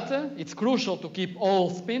 But it's crucial to keep all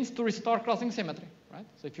spins to restore crossing symmetry, right?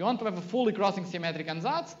 So if you want to have a fully crossing symmetric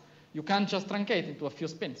ansatz, you can't just truncate into a few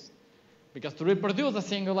spins. Because to reproduce a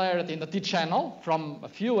singularity in the T channel from a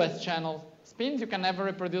few S channel spins, you can never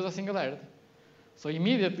reproduce a singularity. So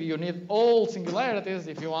immediately you need all singularities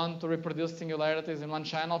if you want to reproduce singularities in one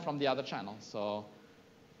channel from the other channel. So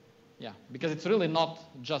yeah, because it's really not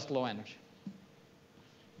just low energy.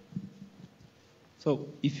 So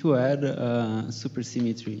if you add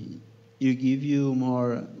supersymmetry, it give you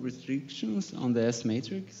more restrictions on the S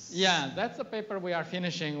matrix? Yeah, that's a paper we are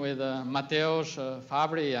finishing with Mateusz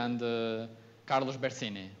Fabri and Carlos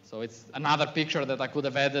Bersini. So it's another picture that I could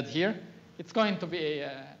have added here. It's going to be,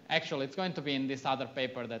 actually, it's going to be in this other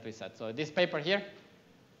paper that we said. So this paper here,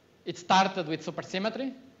 it started with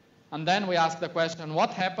supersymmetry, and then we asked the question,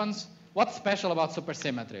 what happens, what's special about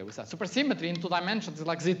supersymmetry? We said supersymmetry in 2 dimensions is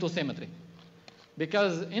like Z2 symmetry.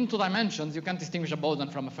 Because in 2 dimensions, you can't distinguish a boson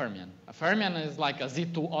from a fermion. A fermion is like a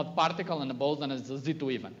Z2 odd particle, and a boson is a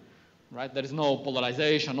Z2 even, right? There is no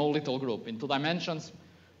polarization, no little group. In 2 dimensions,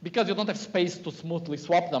 because you don't have space to smoothly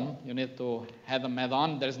swap them, you need to have them add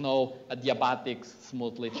on. There's no adiabatics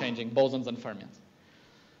smoothly changing bosons and fermions.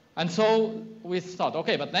 And so we thought,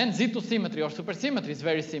 okay, but then Z2 symmetry or supersymmetry is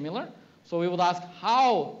very similar. So we would ask,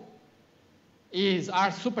 how are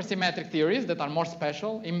supersymmetric theories that are more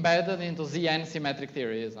special embedded into Zn symmetric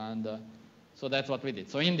theories? And so that's what we did.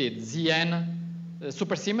 So indeed, Zn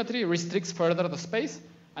supersymmetry restricts further the space.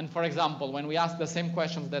 And for example, when we ask the same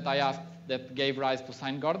questions that I asked that gave rise to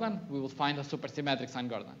sine Gordon, we will find a supersymmetric sine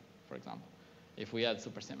Gordon, for example, if we add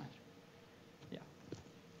supersymmetry. Yeah.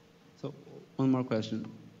 So one more question.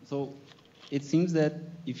 So it seems that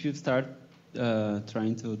if you start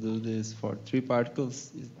trying to do this for 3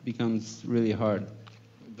 particles, it becomes really hard.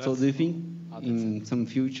 So do you think in some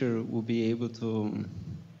future we'll be able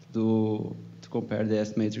to compare the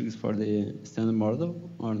S matrix for the standard model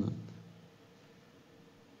or not?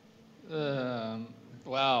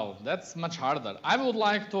 Well, that's much harder. I would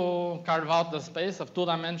like to carve out the space of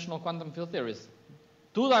 2-dimensional quantum field theories.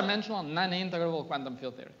 2-dimensional non-integrable quantum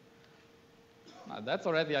field theory. That's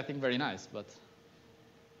already, I think, very nice, but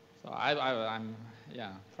so I'm,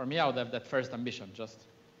 yeah, for me, I would have that first ambition, just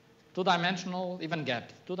 2-dimensional, even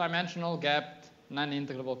gapped, 2-dimensional gapped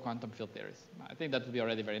non-integrable quantum field theories. I think that would be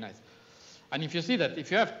already very nice. And if you see that,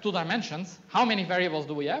 if you have 2 dimensions, how many variables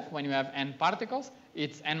do we have when you have n particles?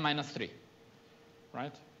 It's n minus 3,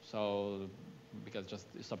 right? So, because just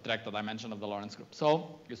you subtract the dimension of the Lorentz group.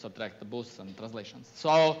 So you subtract the boosts and translations.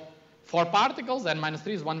 So 4 particles, n minus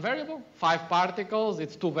 3 is 1 variable. 5 particles,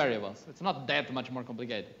 it's 2 variables. It's not that much more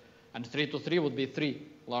complicated. And 3 to 3 would be 3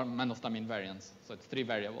 Mandelstam invariants. So it's 3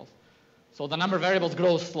 variables. So the number of variables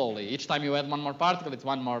grows slowly. Each time you add 1 more particle, it's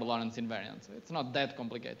 1 more Lorentz invariant. So it's not that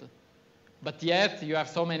complicated. But yet, you have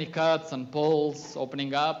so many cuts and poles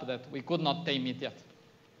opening up that we could not tame it yet.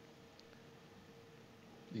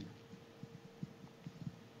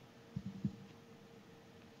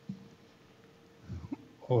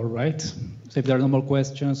 All right. So if there are no more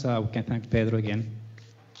questions, we can thank Pedro again.